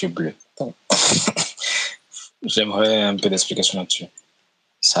 Ça, là, je suis bleu. J'aimerais un peu d'explication là-dessus.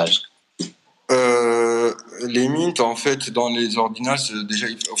 Sage. Les mints, en fait, dans les ordinals, déjà,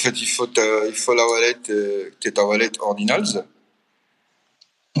 en fait, il faut la wallet, ta wallet ordinals.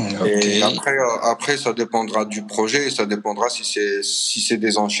 Et Ok. après, ça dépendra du projet, ça dépendra si c'est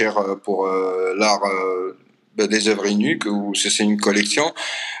des enchères pour l'art des œuvres uniques ou si c'est une collection.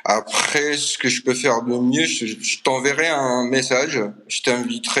 Après, ce que je peux faire de mieux, je t'enverrai un message, je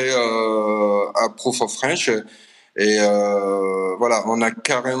t'inviterai à Proof of French. Et voilà, on a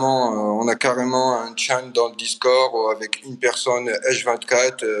carrément un chat dans le Discord avec une personne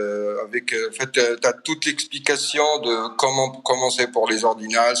H24 avec en fait t'as toute l'explication de comment commencer pour les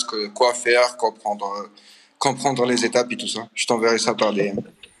ordinals, quoi faire, comprendre les étapes et tout ça. Je t'enverrai ça par DM.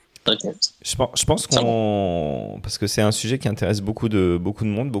 Ok. Je pense Ça va. parce que c'est un sujet qui intéresse beaucoup de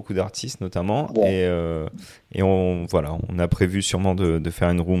monde, beaucoup d'artistes notamment, Bon. et on a prévu sûrement de faire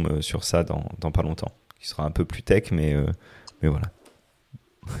une room sur ça dans pas longtemps, qui sera un peu plus tech, mais voilà.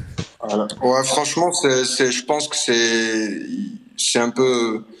 Voilà. Ouais, franchement, je pense que c'est un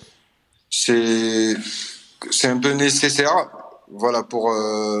peu, c'est, c'est un peu nécessaire, voilà, pour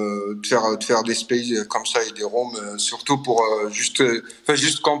de faire des spaces comme ça et des rooms, surtout pour juste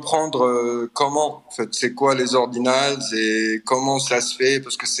comprendre comment, en fait, c'est quoi les ordinals et comment ça se fait,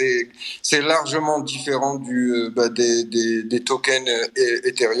 parce que c'est largement différent des tokens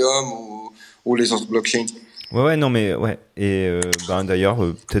Ethereum ou les autres blockchains. Ouais, non, mais ouais. Et d'ailleurs,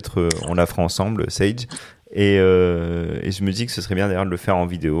 peut-être on la fera ensemble, Sage. Et je me dis que ce serait bien d'ailleurs de le faire en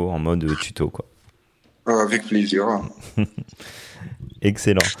vidéo, en mode tuto, quoi. Avec plaisir.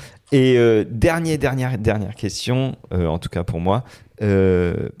 Excellent. Et dernière question, en tout cas pour moi,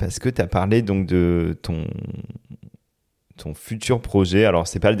 parce que tu as parlé donc de ton futur projet. Alors,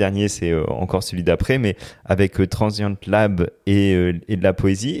 c'est pas le dernier, c'est encore celui d'après, mais avec Transient Lab et de la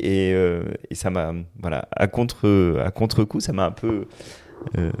poésie. Et ça m'a, voilà, à contre-coup, ça m'a un peu.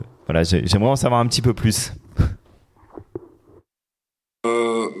 Voilà, j'aimerais en savoir un petit peu plus.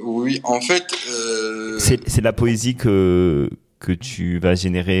 Oui, en fait, C'est de la poésie que tu vas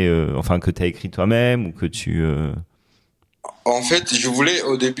générer, enfin, que tu as écrit toi-même ou que tu.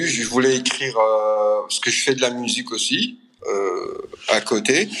 au début, je voulais écrire parce que je fais de la musique aussi à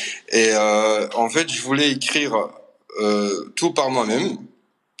côté, et en fait, je voulais écrire tout par moi-même.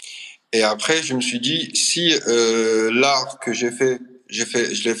 Et après, je me suis dit, si l'art que je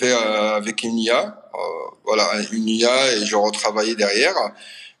l'ai fait avec une IA, voilà, une IA, et je retravaillais derrière.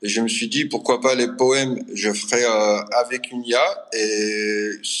 Et je me suis dit, pourquoi pas les poèmes, je ferais avec une IA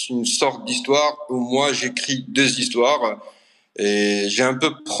et une sorte d'histoire où moi j'écris deux histoires. Et j'ai un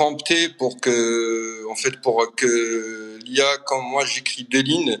peu prompté pour que l'IA, quand moi j'écris deux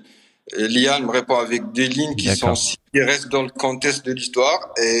lignes, l'IA me répond avec des lignes D'accord. qui restent dans le contexte de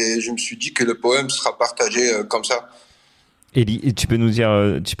l'histoire. Et je me suis dit que le poème sera partagé comme ça. Et tu peux nous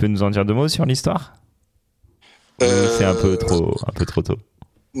en dire deux mots sur l'histoire? Ou c'est Euh, un peu trop tôt?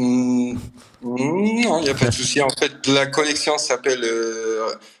 non, il n'y a pas de souci. En fait, la collection s'appelle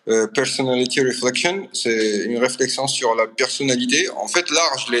Personality Reflection. C'est une réflexion sur la personnalité. En fait,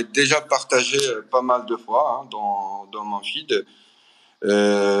 l'art, je l'ai déjà partagé pas mal de fois dans mon feed.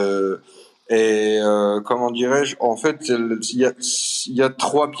 Euh, comment dirais-je? En fait, il y a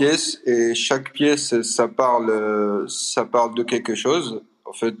trois pièces et chaque pièce, ça parle de quelque chose.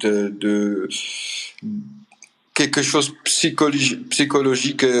 En fait, de quelque chose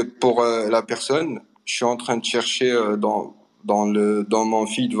psychologique pour la personne. Je suis en train de chercher dans mon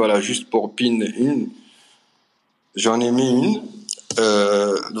feed, voilà, juste pour pin une. J'en ai mis une.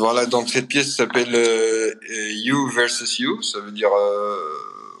 Voilà, donc cette pièce s'appelle You versus You. Ça veut dire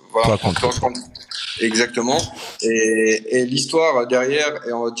voilà, Toi contre toi toi. contre exactement. Et l'histoire derrière,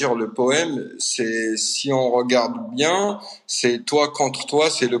 et on va dire le poème, c'est si on regarde bien, c'est toi contre toi.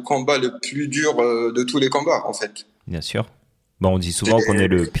 C'est le combat le plus dur de tous les combats, en fait. Bien sûr. Bon, on dit souvent qu'on est C'est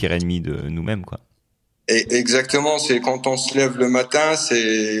le pire ennemi de nous-mêmes, quoi. exactement, c'est quand on se lève le matin,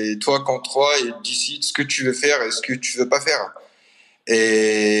 c'est toi contre toi et décide ce que tu veux faire et ce que tu veux pas faire.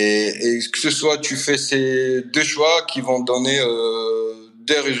 Et que ce soit, tu fais ces deux choix qui vont donner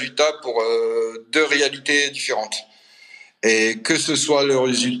deux résultats pour deux réalités différentes. Et que ce soit le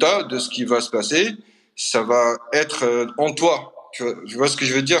résultat de ce qui va se passer, ça va être en toi. Tu vois ce que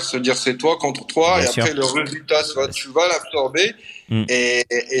je veux dire? Se dire c'est toi contre toi, Bien et sûr. après le résultat, tu vas l'absorber. Mm.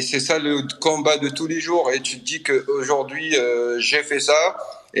 Et c'est ça le combat de tous les jours. Et tu te dis que aujourd'hui j'ai fait ça,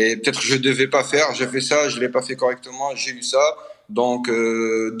 et peut-être je devais pas faire. J'ai fait ça, je l'ai pas fait correctement, j'ai eu ça. Donc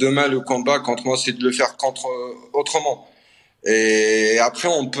demain le combat contre moi, c'est de le faire contre autrement. Et après,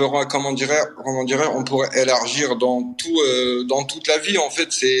 comment dirait, on pourrait élargir dans toute la vie. En fait,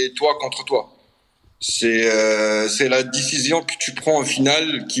 c'est toi contre toi. C'est la décision que tu prends au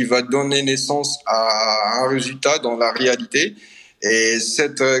final qui va donner naissance à un résultat dans la réalité. Et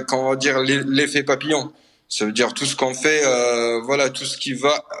comment dire, l'effet papillon. Ça veut dire tout ce qu'on fait, voilà, tout ce qui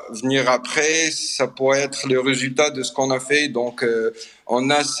va venir après, ça pourrait être le résultat de ce qu'on a fait. Donc, on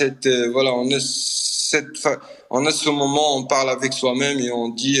a voilà, on a ce moment, on parle avec soi-même et on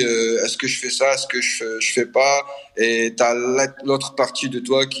dit, est-ce que je fais ça, est-ce que je fais pas? Et t'as l'autre partie de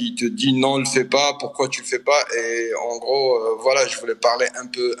toi qui te dit non, le fais pas, pourquoi tu le fais pas? Et en gros, voilà, je voulais parler un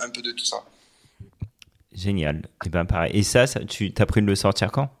peu de tout ça. Génial. Et ben pareil. Et ça tu t'as pris de le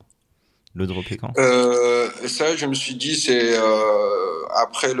sortir quand? Le dropper quand? Ça, je me suis dit, c'est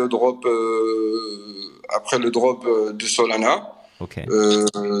après le drop de Solana. Ok.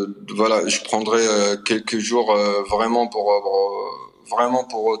 Voilà, je prendrai quelques jours vraiment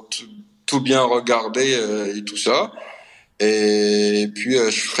pour tout bien regarder et tout ça. Et puis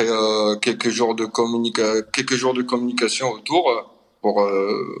je ferai quelques jours de communication autour pour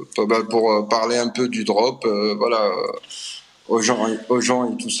parler un peu du drop, voilà, aux gens et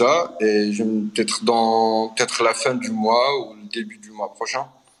tout ça. Et je peut-être la fin du mois ou le début du mois prochain.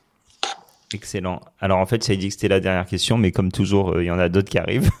 Excellent. Alors en fait, ça a dit que c'était la dernière question, mais comme toujours, il y en a d'autres qui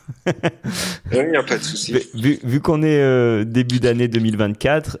arrivent. Il n'y a pas de souci. Vu qu'on est début d'année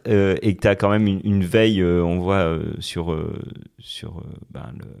 2024 et que tu as quand même une veille, on voit sur tout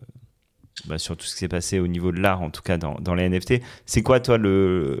ce qui s'est passé au niveau de l'art, en tout cas dans les NFT, c'est quoi toi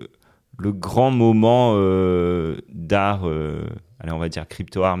le grand moment d'art, allez on va dire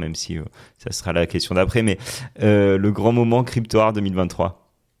crypto art, même si ça sera la question d'après, mais le grand moment crypto art 2023?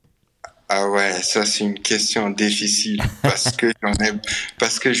 Ah ouais, ça c'est une question difficile parce que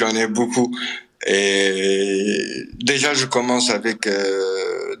j'en ai beaucoup. Et déjà je commence avec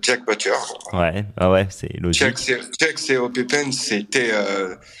Jack Butcher. Ouais, ah ouais, c'est logique. Jack c'est Pippen, c'était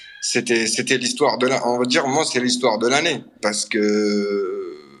l'histoire on va dire moi c'est l'histoire de l'année parce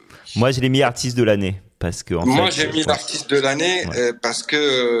que moi je l'ai mis artiste de l'année parce que moi j'ai mis l'artiste de l'année parce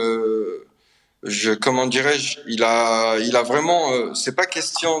que comment dirais-je, il a vraiment, c'est pas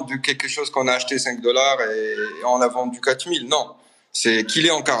question de quelque chose qu'on a acheté $5 et on l'a vendu 4000. Non. C'est qu'il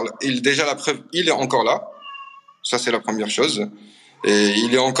est encore là. Déjà, la preuve, il est encore là. Ça, c'est la première chose. Et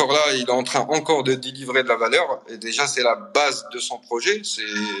il est encore là, il est en train encore de délivrer de la valeur. Et déjà, c'est la base de son projet. C'est,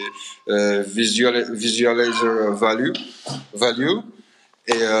 visualizer value.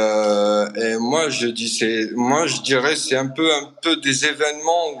 Et moi je dirais c'est un peu des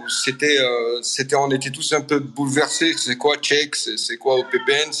événements où on était tous un peu bouleversés. C'est quoi Check, c'est quoi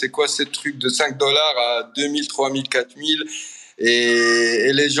OPPN, c'est quoi ces trucs de $5 à 2000, 3000, 4000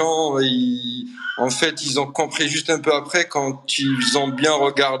 et les gens en fait ils ont compris juste un peu après quand ils ont bien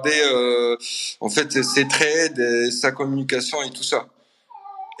regardé en fait ses trades, sa communication et tout ça.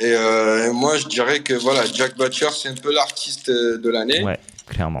 Et moi, je dirais que voilà, Jack Butcher, c'est un peu l'artiste de l'année. Ouais,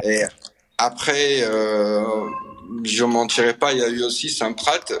 clairement. Et après, je mentirais pas, il y a eu aussi Sam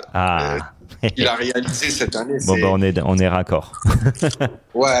Pratt. Qu'il a réalisé cette année. Bon, on est raccord.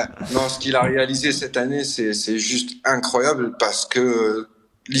 Ouais, non, ce qu'il a réalisé cette année, c'est juste incroyable parce que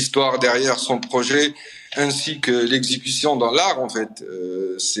l'histoire derrière son projet ainsi que l'exécution dans l'art, en fait,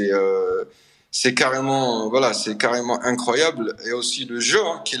 c'est carrément incroyable. Et aussi le jeu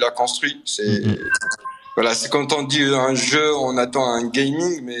qu'il a construit, voilà, c'est quand on dit un jeu, on attend un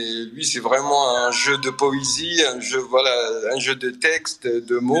gaming, mais lui c'est vraiment un jeu de poésie, un jeu de texte,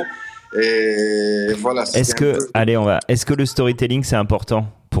 de mots. Et voilà. Est-ce que le storytelling c'est important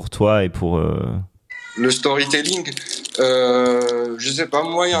pour toi et pour le storytelling, je sais pas,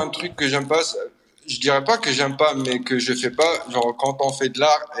 moi il y a un truc que j'aime pas, je dirais pas que j'aime pas, mais que je fais pas, genre quand on fait de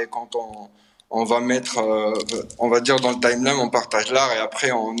l'art et quand on va mettre, on va dire dans le timeline, on partage l'art et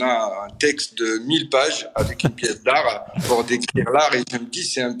après on a un texte de 1000 pages avec une pièce d'art pour décrire l'art et je me dis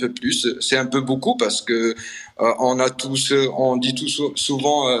c'est un peu plus, c'est un peu beaucoup parce que on dit tous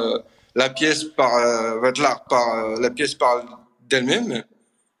souvent la pièce la pièce parle d'elle-même.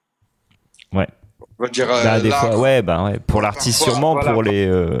 Ouais. On va dire des fois, ouais. Pour l'artiste sûrement, voilà, pour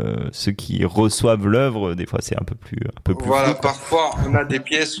ceux qui reçoivent l'œuvre, des fois c'est un peu plus voilà, flou, parfois on a des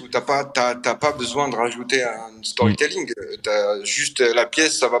pièces où t'as pas besoin de rajouter un storytelling. T'as juste la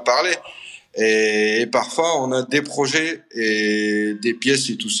pièce, ça va parler. Et parfois on a des projets et des pièces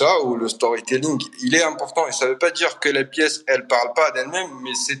et tout ça où le storytelling il est important et ça veut pas dire que les pièces elles parlent pas d'elles-mêmes,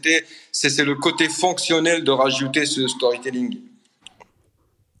 mais c'est le côté fonctionnel de rajouter ce storytelling.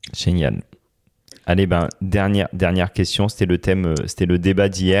 Génial. Allez, dernière question, c'était le thème, c'était le débat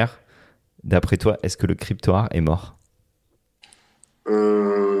d'hier. D'après toi, est-ce que le crypto art est mort?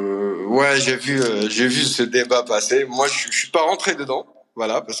 Ouais, j'ai vu ce débat passer. Moi, je suis pas rentré dedans,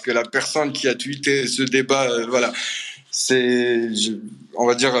 voilà, parce que la personne qui a tweeté ce débat, voilà, on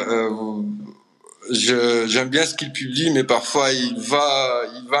va dire, j'aime bien ce qu'il publie, mais parfois il va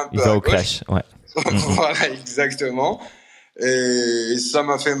un peu au clash, ouais. Voilà, exactement. Et ça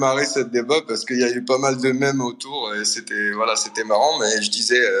m'a fait marrer cette débat parce qu'il y a eu pas mal de mèmes autour et c'était marrant. Mais je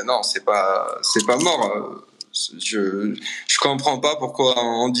disais non, c'est pas mort. Je comprends pas pourquoi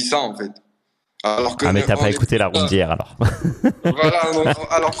on dit ça en fait. Alors que Mais t'as pas on est écouté la room d'hier alors. voilà,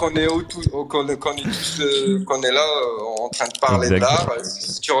 alors qu'on est qu'on est tous qu'on est là en train de parler de Exactement. l'art.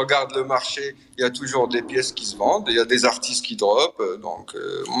 Si tu regardes le marché, il y a toujours des pièces qui se vendent, il y a des artistes qui drop. Donc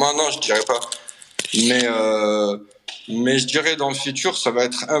moi non, je dirais pas. Mais je dirais dans le futur, ça va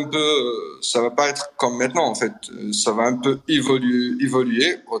être un peu, ça va pas être comme maintenant en fait. Ça va un peu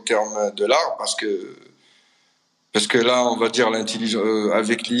évoluer au terme de l'art parce que là, on va dire l'intelligence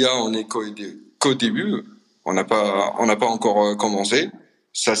avec l'IA, on est qu'au début. On n'a pas encore commencé.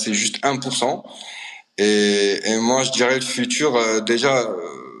 Ça, c'est juste 1%. Et moi, je dirais le futur, déjà,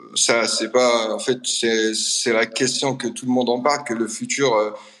 ça, c'est pas, en fait, c'est la question que tout le monde en parle, que le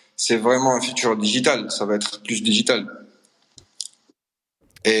futur, c'est vraiment un futur digital. Ça va être plus digital.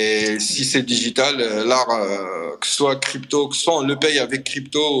 Et si c'est digital, l'art, que ce soit crypto, que ce soit on le paye avec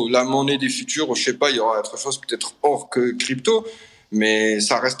crypto, la monnaie des futurs, je sais pas, il y aura autre chose peut-être hors que crypto, mais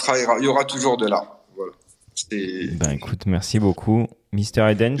ça restera, il y aura toujours de l'art. Voilà. Écoute, merci beaucoup. Mister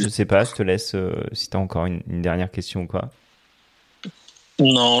Eden, je sais pas, je te laisse si tu as encore une dernière question ou quoi.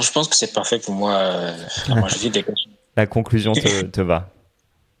 Non, je pense que c'est parfait pour moi. Moi, je dis des questions. La conclusion te va.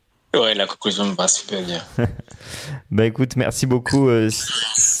 Ouais, la conclusion me va super bien. Écoute, merci beaucoup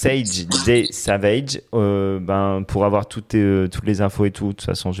SageDSavege pour avoir toutes les infos et tout. De toute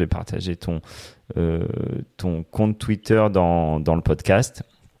façon, je vais partager ton compte Twitter dans le podcast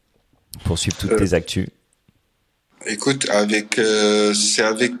pour suivre toutes tes actus. Écoute, c'est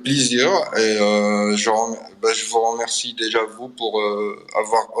avec plaisir et je vous remercie déjà vous pour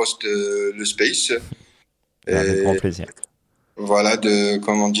avoir host le space. Avec grand plaisir. Voilà,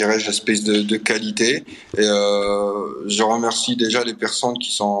 comment dirais-je, space de qualité. Et je remercie déjà les personnes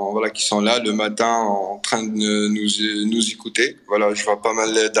qui sont là le matin en train de nous écouter. Voilà, je vois pas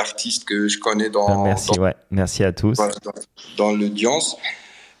mal d'artistes que je connais merci à tous. Voilà, dans l'audience.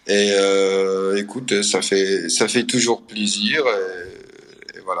 Et écoute, ça fait toujours plaisir.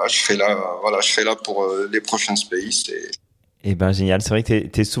 Et voilà, je serai là pour les prochains space. Génial. C'est vrai que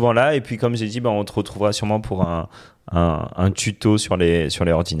t'es souvent là. Et puis, comme j'ai dit, on te retrouvera sûrement pour un tuto sur les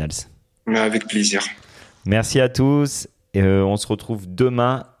ordinals. Mais avec plaisir. Merci à tous. On se retrouve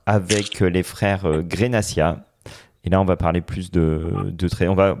demain avec les frères Grenacia. Et là, on va parler plus de trade.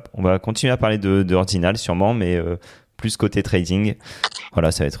 On va continuer à parler de ordinals sûrement, mais plus côté trading.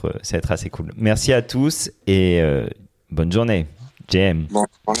 Voilà, ça va être assez cool. Merci à tous et bonne journée. JM. Bonne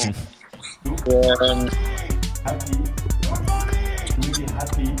journée.